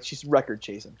to break. She's record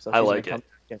chasing. So I like it.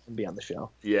 And be on the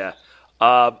show. Yeah.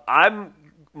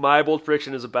 My bold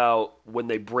prediction is about when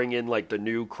they bring in the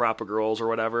new crop of girls or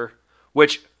whatever.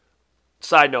 Which,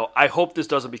 side note, I hope this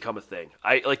doesn't become a thing.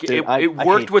 It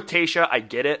worked with Tayshia. I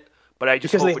get it, but I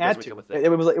just hope it doesn't become a thing.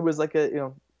 It was like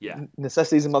a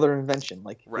necessity is a mother invention.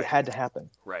 It had to happen.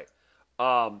 Right.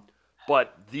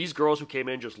 But these girls who came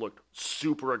in just looked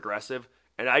super aggressive,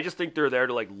 and I just think they're there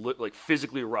to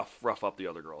physically rough up the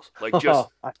other girls. I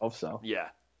hope so. Yeah.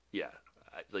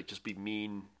 Just be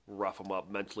mean, rough them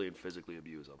up, mentally and physically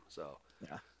abuse them. So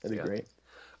yeah, that'd be great.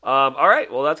 All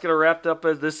right, well, that's going to wrap up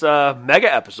this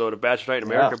mega episode of Bachelor Night in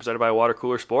America presented by Water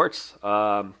Cooler Sports.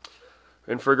 And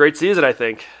for a great season, I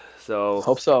think. So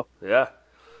hope so. Yeah.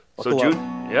 So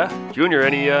Junior,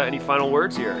 any final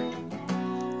words here?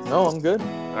 No, I'm good.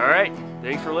 All right,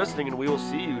 thanks for listening, and we will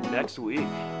see you next week.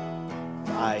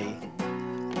 Bye.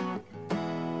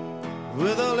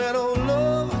 With a little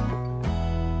love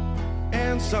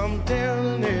and some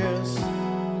tenderness,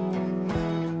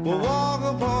 we'll walk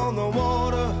upon the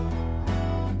water,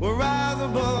 we'll rise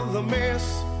above the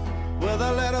mist, with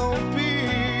a little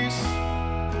peace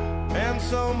and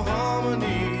some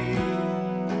harmony.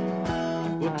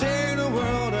 We'll take the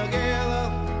world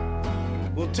together,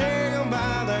 we'll take them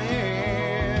by the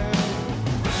hand,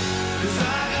 'cause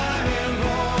I got a hand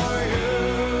for you.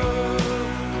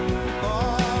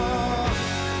 Oh,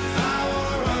 I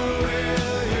wanna run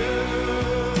with you.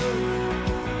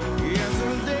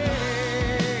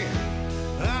 Yesterday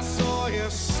I saw you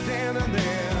standing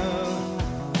there,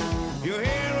 your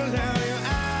hair was down, your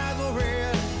eyes were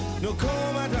red, no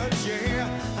comb I touched your hair.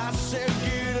 I said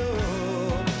get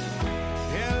up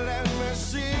and let me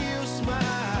see you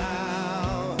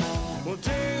smile. We'll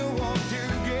take a walk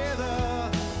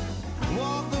together,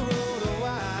 walk the road a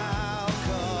while,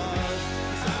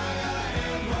 'cause I got a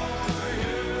hand for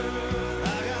you, I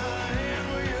got a hand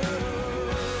for you.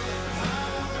 I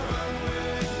wanna run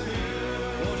with you,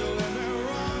 won't you let me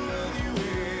run with you?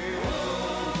 Yeah.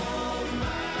 Hold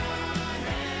my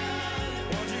hand,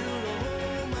 want you to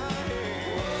hold my hand.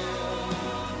 Hold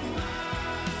my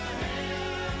hand,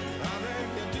 I'll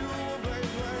take you to a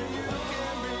place where you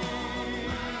can be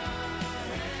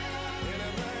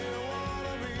anywhere you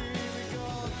wanna be,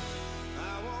 because I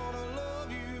wanna love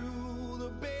you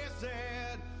the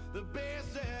best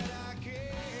that